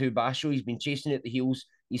 except for in two Basho, he's been chasing at the heels.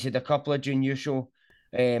 He's had a couple of junior show.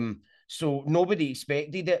 So nobody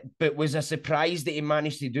expected it, but was a surprise that he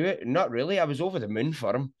managed to do it. Not really. I was over the moon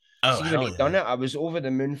for him. Oh, See when he done it, I was over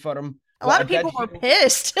the moon for him. A lot of people were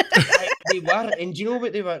pissed. They were, and do you know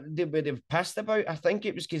what they were pissed about? I think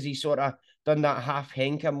it was because he sort of done that half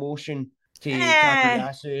Henka motion to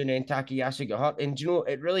Takayasu, and then Takayasu got hurt. And do you know,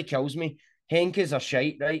 it really kills me. Henkas are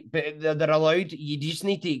shite, right? But they're allowed. You just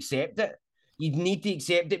need to accept it. You need to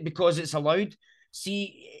accept it because it's allowed.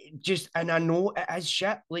 See, and I know it is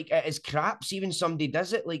shit. Like, it is crap. See, when somebody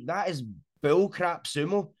does it, like, that is bull crap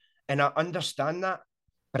sumo. And I understand that.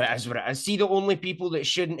 But it is what it is. See, the only people that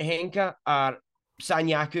shouldn't Henka are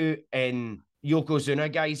Sanyaku and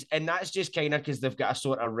Yokozuna guys. And that's just kind of because they've got a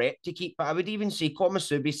sort of rep to keep. But I would even say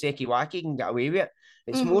Komusubi Sekiwaki can get away with it.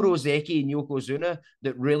 It's more Ozeki and Yokozuna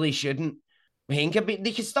that really shouldn't Henka, but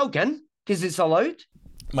they can still get because it's allowed.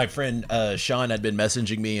 My friend Sean had been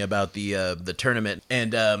messaging me about the tournament,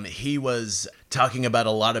 and he was talking about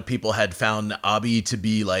a lot of people had found Abi to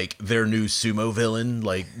be like their new sumo villain,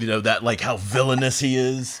 like that like how villainous he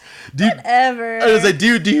is. Whatever. I was like,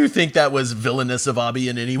 do you think that was villainous of Abi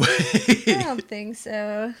in any way? I don't think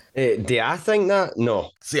so. Do I think that?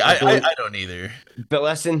 No. See, I don't either. But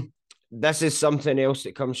listen, this is something else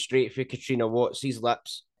that comes straight for Katrina Watts'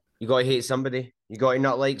 lips. You got to hate somebody. You got to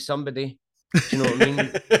not like somebody. Do you know what I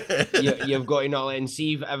mean? You've got to not let him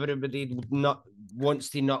see if everybody wants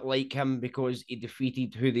to not like him because he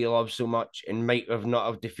defeated who they love so much and might have not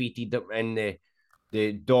have defeated them in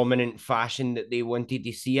the dominant fashion that they wanted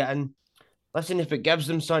to see it in. Listen, if it gives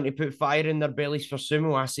them something to put fire in their bellies for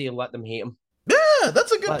sumo, I say let them hate him. Yeah,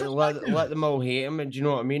 that's a good perspective. Let them all hate him. And do you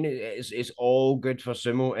know what I mean? It's all good for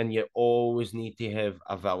sumo, and you always need to have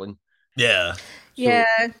a villain. Yeah. Yeah,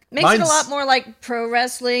 makes it a lot more like pro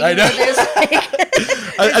wrestling. I know.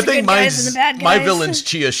 I think my villain's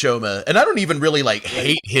Chia Shoma, and I don't even really like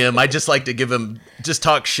hate him. I just like to give him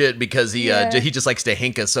talk shit because he just likes to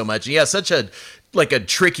hinka so much. He has such a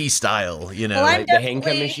tricky style, Well, like the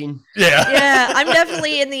hinka machine. Yeah, I'm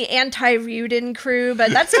definitely in the anti-Ryuden crew,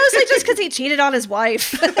 but that's mostly just because he cheated on his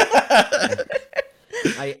wife.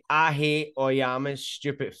 I hate Oyama's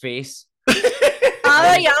stupid face.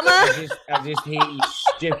 I just hate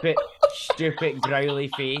his stupid growly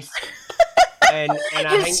face. And his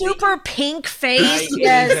I think super pink face.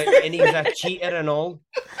 Yes. And he's a cheater and all.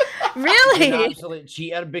 Really? He's an absolute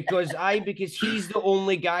cheater because he's the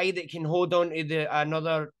only guy that can hold on to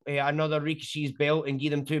another Rikishi's belt and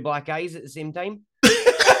give them two black eyes at the same time.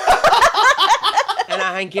 And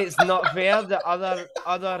I think it's not fair that other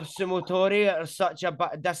sumotori are such a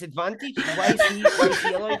disadvantage. Why is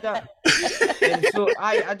he like that? And so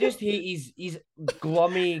I just hate his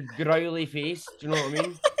glummy, growly face. Do you know what I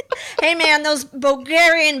mean? Hey man, those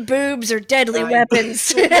Bulgarian boobs are deadly weapons.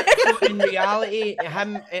 So in reality,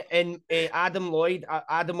 him and Adam Lloyd,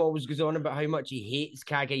 Adam always goes on about how much he hates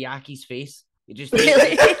Kagayaki's face. He just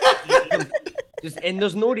really. And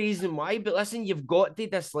there's no reason why, but listen, you've got to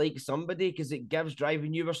dislike somebody because it gives drive.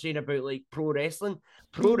 And you were saying about like pro wrestling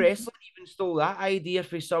even stole that idea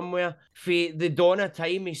from somewhere. For the dawn of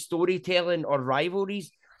time of storytelling or rivalries,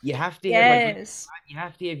 you have to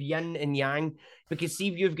have yin and yang. Because see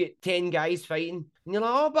if you've got 10 guys fighting, and you're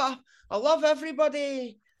like, oh, but I love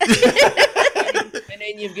everybody. And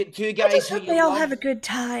then you've got two guys who they all have a good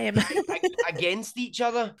time against each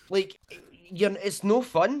other. Like, it's no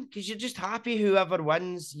fun because you're just happy whoever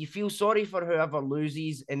wins. You feel sorry for whoever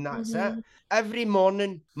loses, and that's it. Every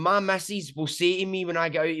morning, my missus will say to me when I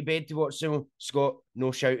get out of bed to watch sumo, Scott,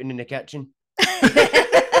 no shouting in the kitchen.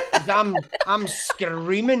 I'm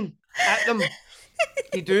screaming at them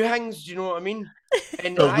to do things. Do you know what I mean?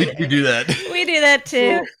 And we do that. We do that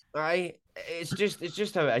too. So, it's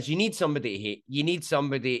just how it is. You need somebody to hate. You need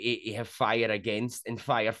somebody to have fire against and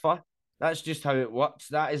fire for. That's just how it works.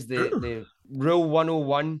 That is the rule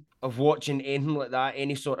 101 of watching anything like that,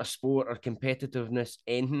 any sort of sport or competitiveness,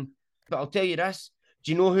 anything. But I'll tell you this.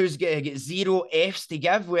 Do you know who's going to get 0 Fs to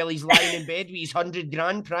give while he's lying in bed with his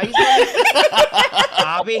 $100,000 prize?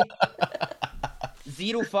 Abby.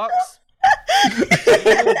 0 fucks.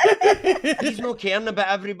 He's not caring about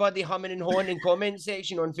everybody humming and hawing in comment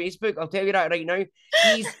section on Facebook. I'll tell you that right now.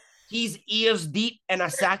 He's ears deep in a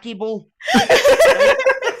sake bowl. Right?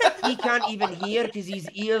 He can't even hear because his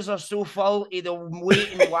ears are so full of the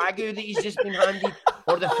weight and wagyu that he's just been handed,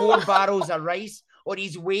 or the 4 barrels of rice, or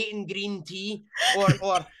he's waiting green tea,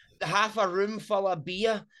 or half a room full of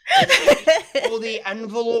beer, and all the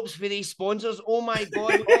envelopes for these sponsors. Oh my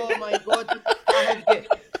god! I have got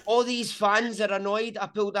all these fans are annoyed. I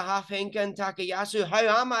pulled a half henka in Takayasu.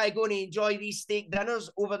 How am I going to enjoy these steak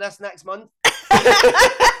dinners over this next month?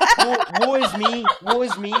 Woe is me.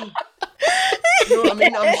 You know what I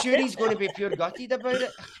mean? I'm sure he's going to be pure gutted about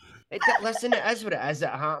it. Listen, it is what it is. It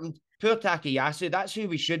happened. Poor Takayasu. That's who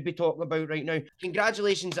we should be talking about right now.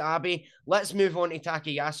 Congratulations, Abe. Let's move on to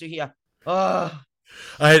Takayasu here. I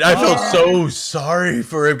felt so sorry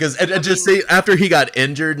for him because after he got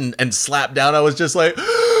injured and slapped down, I was just like,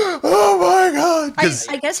 oh my god.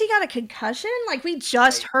 I guess he got a concussion. Like we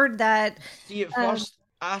just heard that. See, at first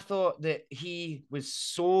I thought that he was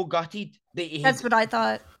so gutted that that's what I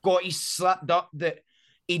thought. Got his slapped up that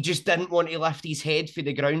he just didn't want to lift his head for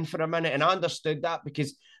the ground for a minute, and I understood that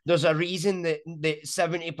because there's a reason that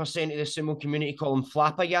 70% of the sumo community call him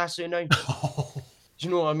Flappayasu now. Do you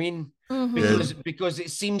know what I mean? Mm-hmm. Because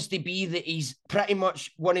it seems to be that he's pretty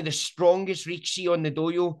much one of the strongest Rikishi on the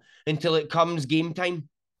dojo until it comes game time.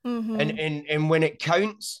 Mm-hmm. And when it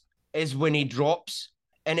counts is when he drops.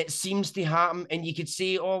 and it seems to happen. And you could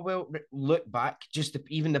say, oh, well, look back,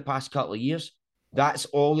 even the past couple of years, that's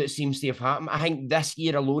all that seems to have happened. I think this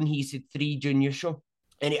year alone, he's had 3 junior show.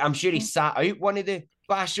 And I'm sure he sat out one of the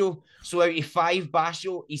Basho. So out of 5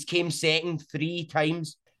 Basho, he's came second 3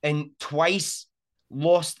 times and twice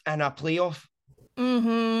lost in a playoff.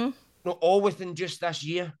 Mm-hmm. No, all within just this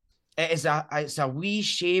year. It's a wee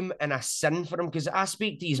shame and a sin for him, because I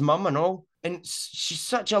speak to his mum and all, and she's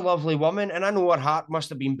such a lovely woman, and I know her heart must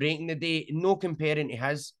have been breaking the day, no comparing to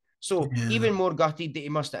his. So even more gutted that he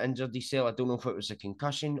must have injured himself. I don't know if it was a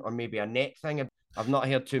concussion or maybe a neck thing. I've not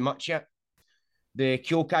heard too much yet. The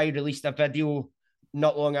Kyokai released a video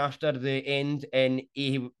not long after the end, and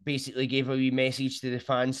he basically gave a wee message to the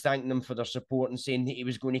fans, thanking them for their support and saying that he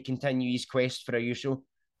was going to continue his quest for a Yusho,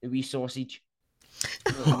 the wee sausage.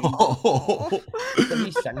 You know what I mean? It's a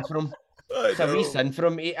wee sin for him. It's a wee sin for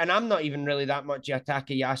him. And I'm not even really that much a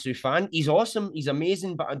Takayasu fan. He's awesome. He's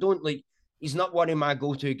amazing, but I don't like, he's not one of my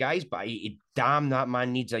go-to guys, but damn, that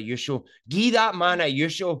man needs a Yusho. Give that man a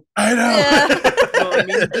Yusho. I know. Yeah. You know what I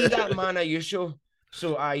mean? Give that man a Yusho.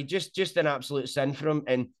 So just an absolute sin for him.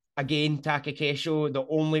 And again, Takakesho, the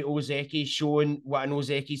only Ozeki showing what an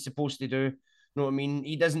Ozeki is supposed to do. You know what I mean?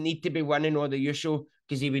 He doesn't need to be winning all the Yusho,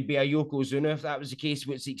 because he would be a Yokozuna if that was the case.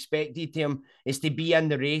 What's expected to him is to be in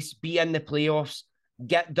the race, be in the playoffs,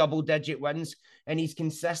 get double-digit wins, and he's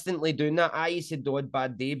consistently doing that. He's had the odd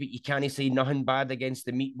bad day, but you can't say nothing bad against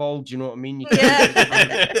the meatball. Do you know what I mean? You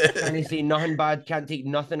can't say nothing bad, can't take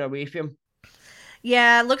nothing away from him.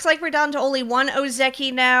 Yeah, looks like we're down to only one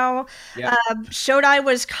Ozeki now. Yep. Shodai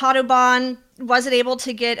was Kadoban, wasn't able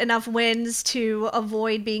to get enough wins to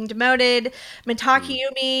avoid being demoted. Mitake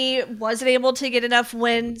Yumi wasn't able to get enough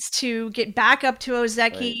wins to get back up to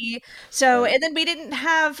Ozeki. Right. So, and then we didn't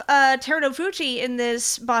have Teruno Fuji in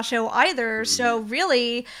this Basho either. So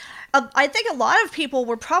really, I think a lot of people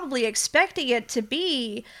were probably expecting it to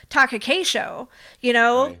be Takakeisho. You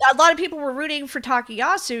know, right. A lot of people were rooting for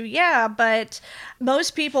Takayasu, yeah, but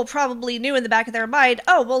most people probably knew in the back of their mind,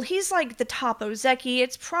 oh, well, he's like the top Ozeki.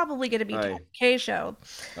 It's probably going to be Takakeisho.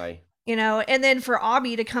 You know, and then for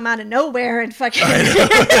Abi to come out of nowhere and fucking...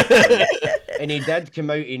 And he did come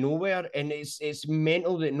out of nowhere, and it's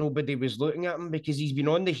mental that nobody was looking at him, because he's been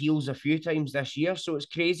on the heels a few times this year, so it's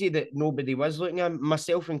crazy that nobody was looking at him,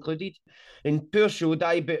 myself included. And poor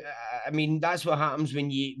Shodai, but I mean, that's what happens when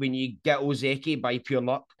you get Ozeki by pure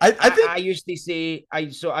luck. I used to say,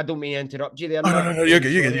 so I don't mean to interrupt you there. No, you're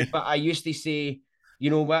good. But I used to say, you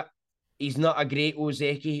know what? He's not a great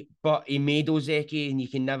Ozeki, but he made Ozeki, and you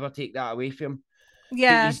can never take that away from him.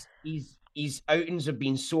 Yeah. His outings have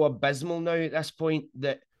been so abysmal now at this point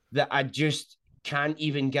that I just can't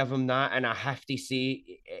even give him that. And I have to say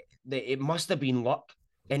that it must have been luck.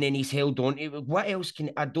 And then he's held on to it. What else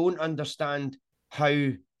I don't understand how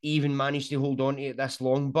he even managed to hold on to it this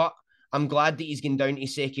long, but I'm glad that he's going down to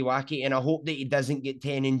Sekiwaki, and I hope that he doesn't get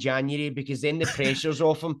 10 in January, because then the pressure's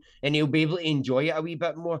off him and he'll be able to enjoy it a wee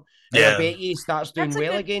bit more. And I bet he starts doing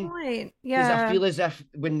well again. Because I feel as if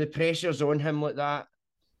when the pressure's on him like that,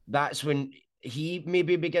 that's when he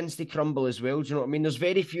maybe begins to crumble as well. Do you know what I mean? There's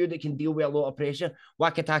very few that can deal with a lot of pressure.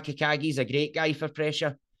 Wakatake Kagi's a great guy for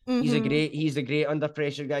pressure. Mm-hmm. He's a great under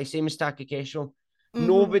pressure guy. Same as Takakesho. Mm-hmm.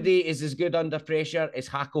 Nobody is as good under pressure as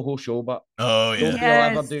Hakuho Shoba. Oh, yeah. Nobody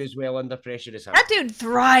will ever do as well under pressure as him. That dude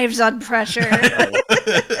thrives on pressure.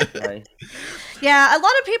 Yeah, a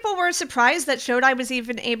lot of people were surprised that Shodai was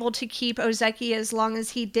even able to keep Ozeki as long as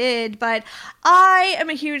he did, but I am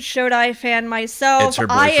a huge Shodai fan myself. It's her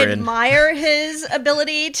boyfriend. I admire his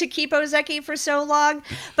ability to keep Ozeki for so long,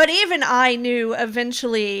 but even I knew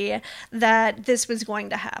eventually that this was going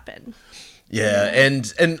to happen. Yeah,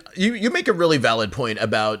 and you make a really valid point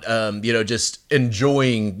about just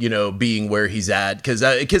enjoying being where he's at, because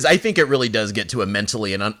I think it really does get to him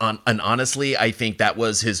mentally, and honestly I think that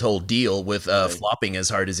was his whole deal with flopping as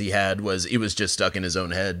hard as he was just stuck in his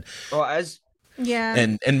own head. Oh, as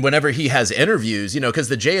Yeah. And whenever he has interviews, because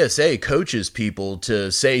the JSA coaches people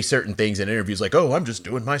to say certain things in interviews, like, oh, I'm just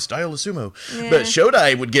doing my style of sumo. Yeah. But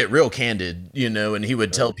Shodai would get real candid, and he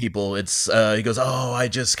would tell people he goes, oh, I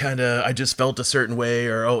just felt a certain way,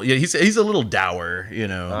 or, oh, yeah, he's a little dour,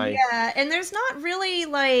 Yeah. And there's not really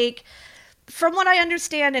from what I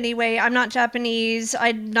understand anyway, I'm not Japanese,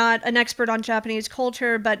 I'm not an expert on Japanese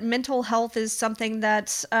culture, but mental health is something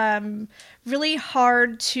that's really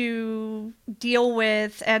hard to deal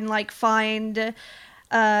with and find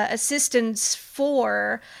assistance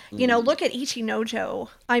for. Look at Ichinojo.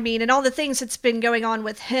 I mean, and all the things that's been going on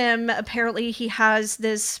with him. Apparently, he has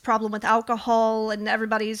this problem with alcohol, and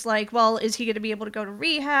everybody's like, well, is he going to be able to go to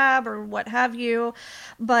rehab or what have you?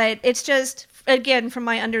 But it's just, again, from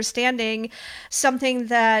my understanding, something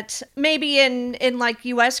that maybe in like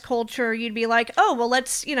US culture you'd be like, oh well,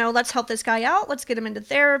 let's help this guy out, let's get him into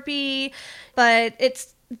therapy. But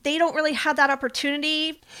they don't really have that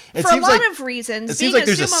opportunity for a lot of reasons. Being like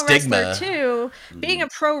a sumo wrestler too, being a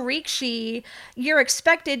pro rikishi, you're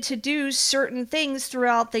expected to do certain things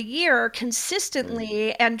throughout the year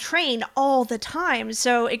consistently and train all the time.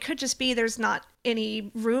 So it could just be there's not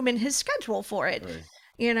any room in his schedule for it,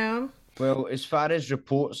 you know? Well, as far as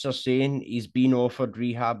reports are saying, he's been offered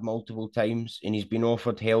rehab multiple times and he's been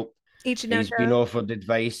offered help. He's been offered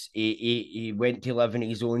advice. He went to live on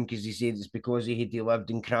his own because he said it's because he lived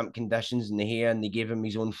in cramped conditions in the hair and they gave him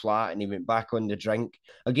his own flat and he went back on the drink.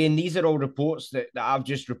 Again, these are all reports that I've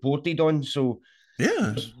just reported on. So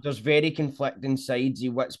yeah, there's very conflicting sides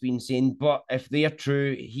of what's been saying. But if they're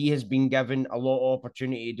true, he has been given a lot of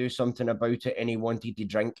opportunity to do something about it and he wanted to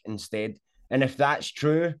drink instead. And if that's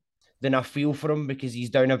true, then I feel for him because he's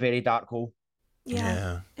down a very dark hole.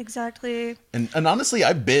 Yeah, exactly. And honestly,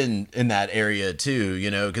 I've been in that area too,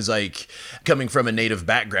 because like coming from a native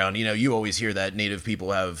background, you always hear that native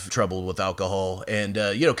people have trouble with alcohol. And,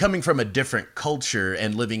 coming from a different culture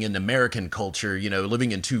and living in American culture,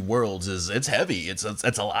 living in two worlds it's heavy. It's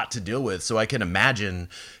a lot to deal with. So I can imagine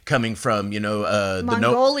coming from,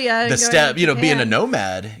 Mongolia, the steppe, being a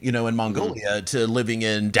nomad, in Mongolia to living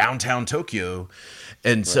in downtown Tokyo.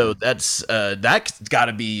 And so that's got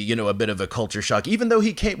to be a bit of a culture shock. Even though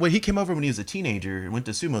he came over when he was a teenager and went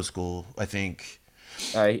to sumo school, I think.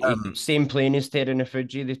 Same plane as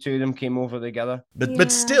Terunofuji, the two of them came over together.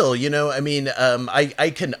 But still,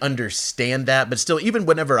 I can understand that. But still, even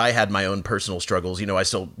whenever I had my own personal struggles, I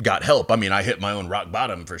still got help. I mean, I hit my own rock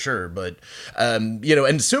bottom for sure. But, and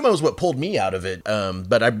sumo is what pulled me out of it.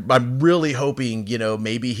 But I'm really hoping,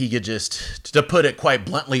 maybe he could just, to put it quite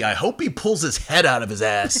bluntly, I hope he pulls his head out of his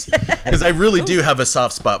ass. Because I really do have a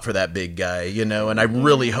soft spot for that big guy, and I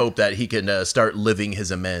really hope that he can start living his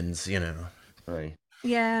amends, Right.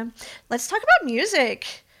 Yeah. Let's talk about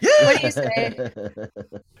music. Yeah. What do you say?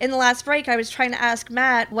 In the last break, I was trying to ask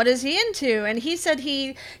Matt, what is he into? And he said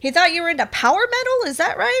he thought you were into power metal. Is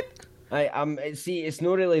that right? See, it's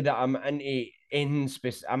not really that I'm into anything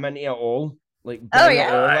specific. I'm into it all. Like,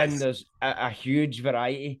 Nice. There's a huge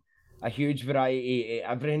variety.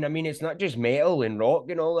 Everything. I mean, it's not just metal and rock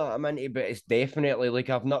and all that I'm into, but it's definitely like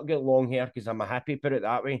I've not got long hair because I'm a hippie, put it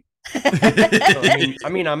that way. I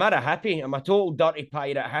mean, I'm at a hippie. I'm a total dirty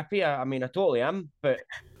pirate hippie. I totally am, but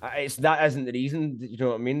that isn't the reason. You know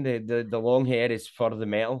what I mean? The long hair is for the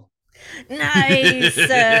metal. Nice.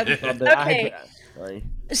 Okay.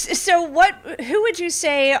 So who would you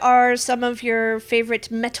say are some of your favorite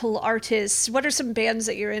metal artists? What are some bands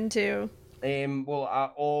that you're into?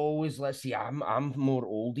 Well, let's see. I'm more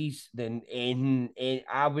oldies than anything.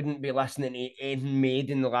 I wouldn't be listening to anything made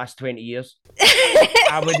in the last 20 years.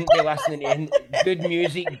 I wouldn't be listening to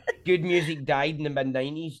anything. Good music died in the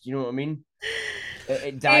mid-90s. Do you know what I mean?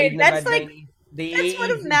 It died in the mid-90s. That's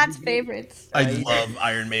one of Matt's favorites. I love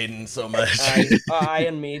Iron Maiden so much.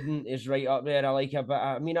 Iron Maiden is right up there. I like a bit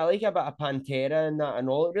of Pantera and that and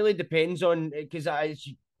all. It really depends on, because I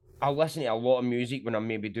listen to a lot of music when I'm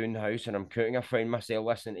maybe doing the house and I'm cooking. I find myself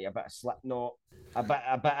listening to a bit of Slipknot, a bit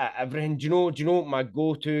of everything. Do you know what my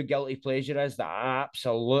go-to guilty pleasure is that I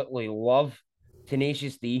absolutely love?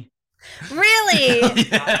 Tenacious D. Really?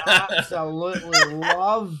 I absolutely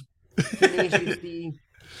love Tenacious D.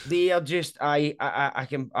 They are just I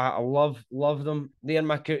love them. They're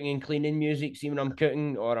my cooking and cleaning music. See, when I'm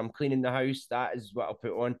cooking or I'm cleaning the house, that is what I'll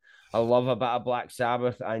put on. I love a bit of Black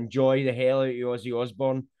Sabbath. I enjoy the hell out of Ozzy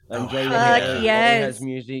Osbourne. I enjoy the hell out of his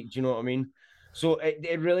music. Do you know what I mean? So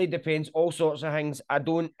it really depends. All sorts of things. I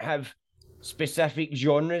don't have specific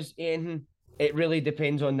genres in. It really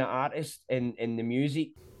depends on the artist and the music.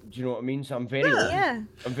 Do you know what I mean? So I'm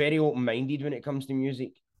very open-minded when it comes to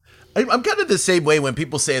music. I'm kind of the same way when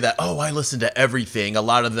people say that, oh, I listen to everything. A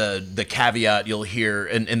lot of the caveat you'll hear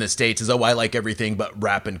in the States is, oh, I like everything but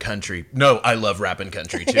rap and country. No, I love rap and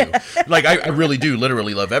country too. Like, I really do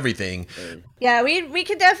literally love everything. Yeah, we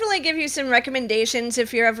could definitely give you some recommendations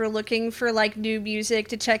if you're ever looking for like new music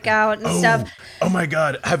to check out and stuff. Oh my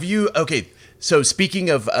God. Okay. So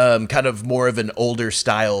speaking of kind of more of an older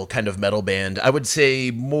style kind of metal band, I would say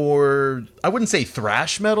I wouldn't say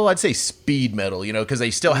thrash metal, I'd say speed metal, because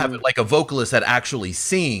they still have like a vocalist that actually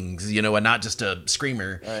sings, and not just a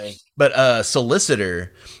screamer. Right. But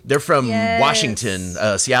Solicitor, they're from Washington,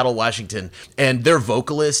 Seattle, Washington, and their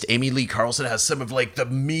vocalist Amy Lee Carlson has some of like the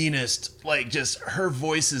meanest, like just her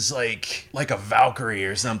voice is like a Valkyrie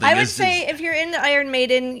or something. I would say if you're into Iron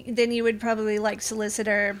Maiden, then you would probably like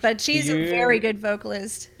Solicitor, but she's a very good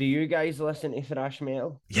vocalist. Do you guys listen to thrash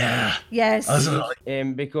metal? Yeah. Yes.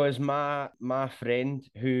 Because my friend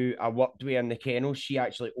who I worked with in the kennels, she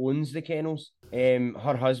actually owns the kennels.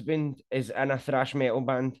 Her husband is in a thrash metal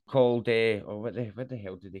band called what the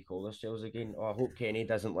hell do they call themselves again? Oh, I hope Kenny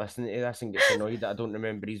doesn't listen to this and gets annoyed that I don't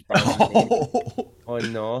remember his band's name. Oh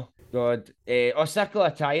no, God! Circle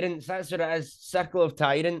of Tyrants. That's what it is. Circle of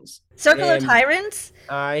Tyrants. Circle of Tyrants?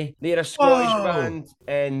 Aye, they're a Scottish band,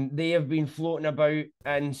 and they have been floating about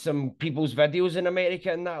in some people's videos in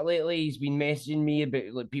America and that lately. He's been messaging me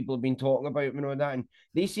about like people have been talking about them and all that, and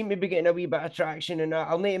they seem to be getting a wee bit of traction. And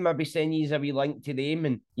I'll need to maybe send you a wee link to them,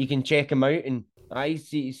 and you can check them out and I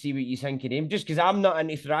see what you think of them. Just because I'm not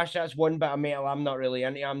into thrash, that's one bit of metal I'm not really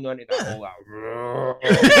into. I'm not into that whole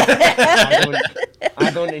I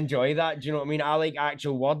don't enjoy that. Do you know what I mean? I like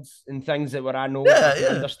actual words and things that where I know I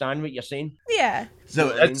can understand what you're saying. Yeah. So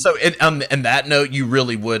on that note, you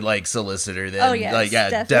really would like Solicitor then. Oh, yes, like,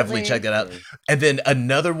 definitely check that out. And then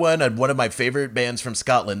another one of my favorite bands from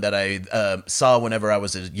Scotland that I saw whenever I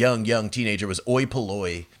was a young teenager was Oi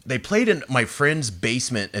Polloi. They played in my friend's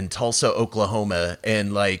basement in Tulsa, Oklahoma,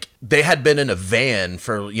 and like they had been in a van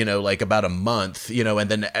for, like about a month, and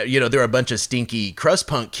then, there were a bunch of stinky crust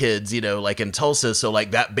punk kids, like in Tulsa. So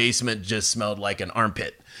like that basement just smelled like an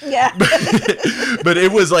armpit. Yeah. But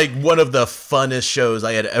it was like one of the funnest shows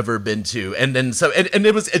I had ever been to. And then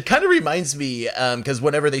it kind of reminds me, because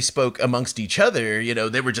whenever they spoke amongst each other,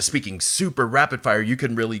 they were just speaking super rapid fire. You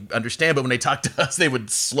couldn't really understand, but when they talked to us, they would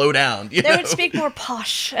slow down. They would speak more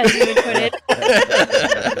posh, as you would put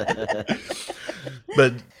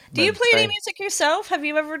it. Do you play any music yourself? Have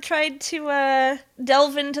you ever tried to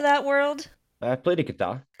delve into that world? I played a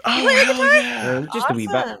guitar. You play a guitar? Yeah, just a wee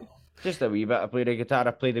bit. Just a wee bit. I played a guitar.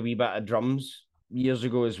 I played a wee bit of drums years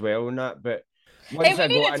ago as well and that. But hey, we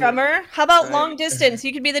need a drummer. How about long distance?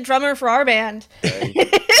 You could be the drummer for our band.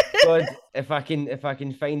 God, if I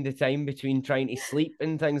can find the time between trying to sleep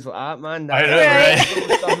and things like that, man. I know, right?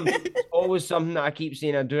 It's always something that I keep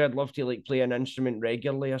saying I do. I'd love to like play an instrument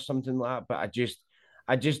regularly or something like that, but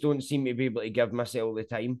I just don't seem to be able to give myself the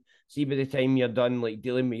time. See, by the time you're done, like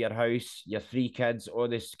dealing with your house, your 3 kids, all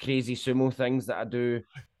this crazy sumo things that I do,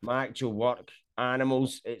 my actual work,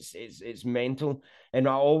 animals, it's mental. And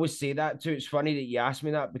I always say that too. It's funny that you ask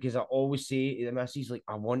me that because I always say to the missus, like,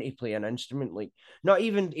 I want to play an instrument, like not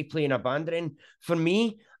even to play in a band or anything. For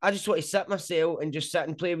me, I just want to sit myself and just sit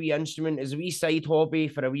and play a wee instrument as a wee side hobby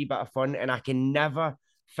for a wee bit of fun. And I can never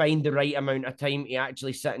find the right amount of time to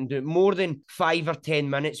actually sit and do it. More than 5 or 10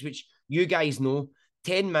 minutes, which you guys know,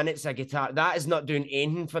 10 minutes of guitar, that is not doing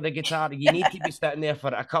anything for the guitar. You need to be sitting there for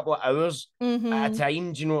a couple of hours at a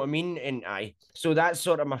time. Do you know what I mean? And so that's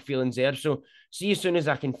sort of my feelings there. So see, as soon as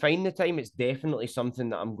I can find the time, it's definitely something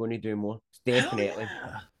that I'm going to do more. It's definitely.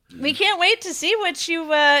 We can't wait to see what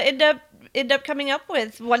you end up coming up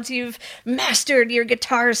with once you've mastered your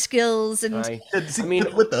guitar skills. And I mean,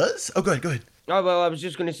 with us? Oh, go ahead. Oh, well, I was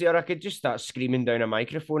just going to say, or I could just start screaming down a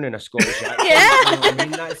microphone in a Scottish accent. Yeah. You know what I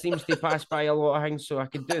mean? That seems to pass by a lot of things, so I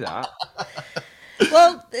could do that.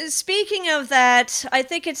 Well, speaking of that, I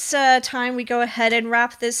think it's time we go ahead and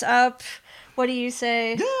wrap this up. What do you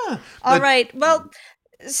say? Yeah. All right. Well,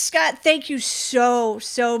 Scott, thank you so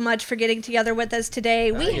much for getting together with us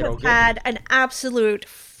today. We have had an absolute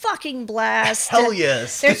fucking blast. Hell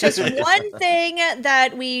yes. There's just one thing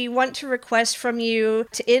that we want to request from you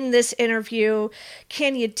to end this interview.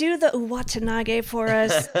 Can you do the Uwatanage for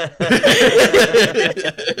us?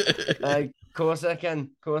 Of course I can.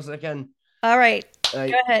 All right.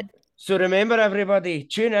 Go ahead. So remember, everybody,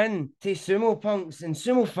 tune in to Sumo Punks and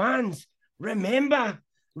Sumo fans. Remember,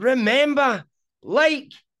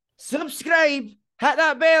 like, subscribe, hit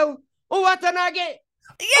that bell. Uwatanage!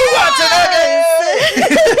 Yes!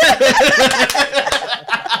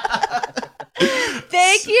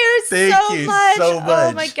 Thank you so much.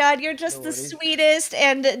 Oh my God, you're just the sweetest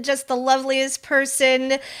and just the loveliest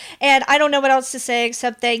person. And I don't know what else to say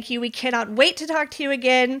except thank you. We cannot wait to talk to you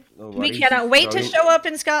again. We cannot wait to show up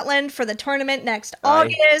in Scotland for the tournament next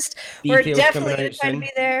August. We're definitely going to try to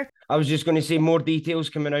be there. I was just going to say more details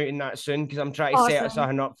coming out in that soon because I'm trying to set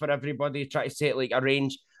something up for everybody. Try to set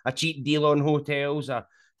arrange a cheap deal on hotels,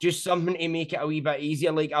 just something to make it a wee bit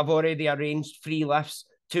easier. Like I've already arranged free lifts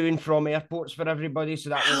to and from airports for everybody, so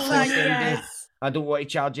that won't cost anybody. I don't want to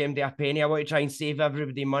charge MD a penny. I want to try and save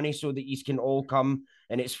everybody money so that you can all come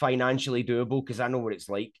and it's financially doable because I know what it's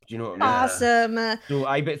like. Do you know what I Awesome. mean?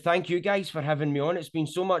 So but thank you guys for having me on. It's been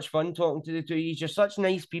so much fun talking to the two of you. You're such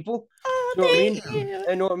nice people. Oh, You know what I mean? thank you.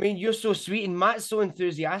 I know what I mean. You're so sweet, and Matt's so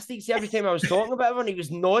enthusiastic. See, every time I was talking about everyone, he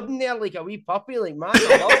was nodding there like a wee puppy, like, man,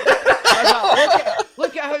 I love it. I was like,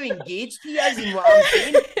 look at how engaged he is in what I'm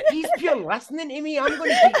saying. He's pure listening to me. I'm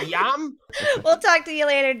going to keep yapping. We'll talk to you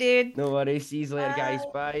later, dude. No worries. See you later, guys.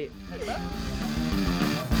 Bye.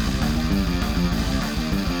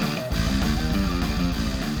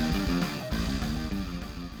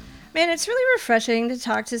 Man, it's really refreshing to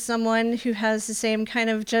talk to someone who has the same kind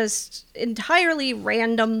of just entirely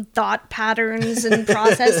random thought patterns and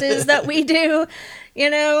processes that we do. You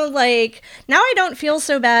know, like, now I don't feel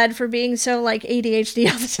so bad for being so, like, ADHD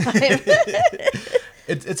all the time.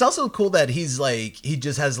 It's also cool that he's like, he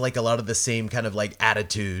just has like a lot of the same kind of like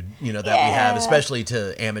attitude, you know, that we have, especially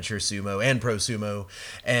to amateur sumo and pro sumo.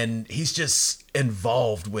 And he's just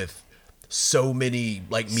involved with so many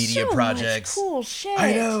like media projects. Much cool shit.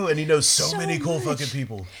 I know, and he knows so many cool fucking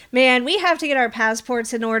people. Man, we have to get our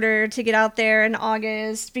passports in order to get out there in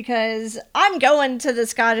August because I'm going to the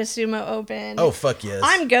Scottish Sumo Open. Oh, fuck yes.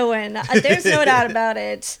 I'm going. There's no doubt about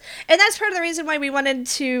it. And that's part of the reason why we wanted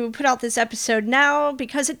to put out this episode now,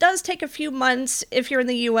 because it does take a few months if you're in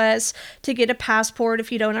the US to get a passport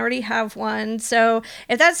if you don't already have one. So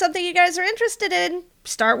if that's something you guys are interested in,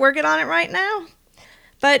 start working on it right now.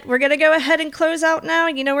 But we're going to go ahead and close out now.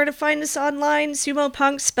 You know where to find us online. Sumo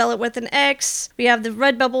Punk, spell it with an X. We have the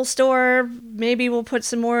Redbubble store. Maybe we'll put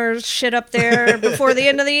some more shit up there before the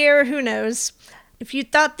end of the year. Who knows? If you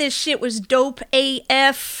thought this shit was dope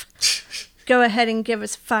AF, go ahead and give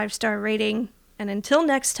us a 5-star rating. And until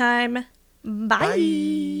next time,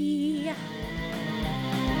 bye.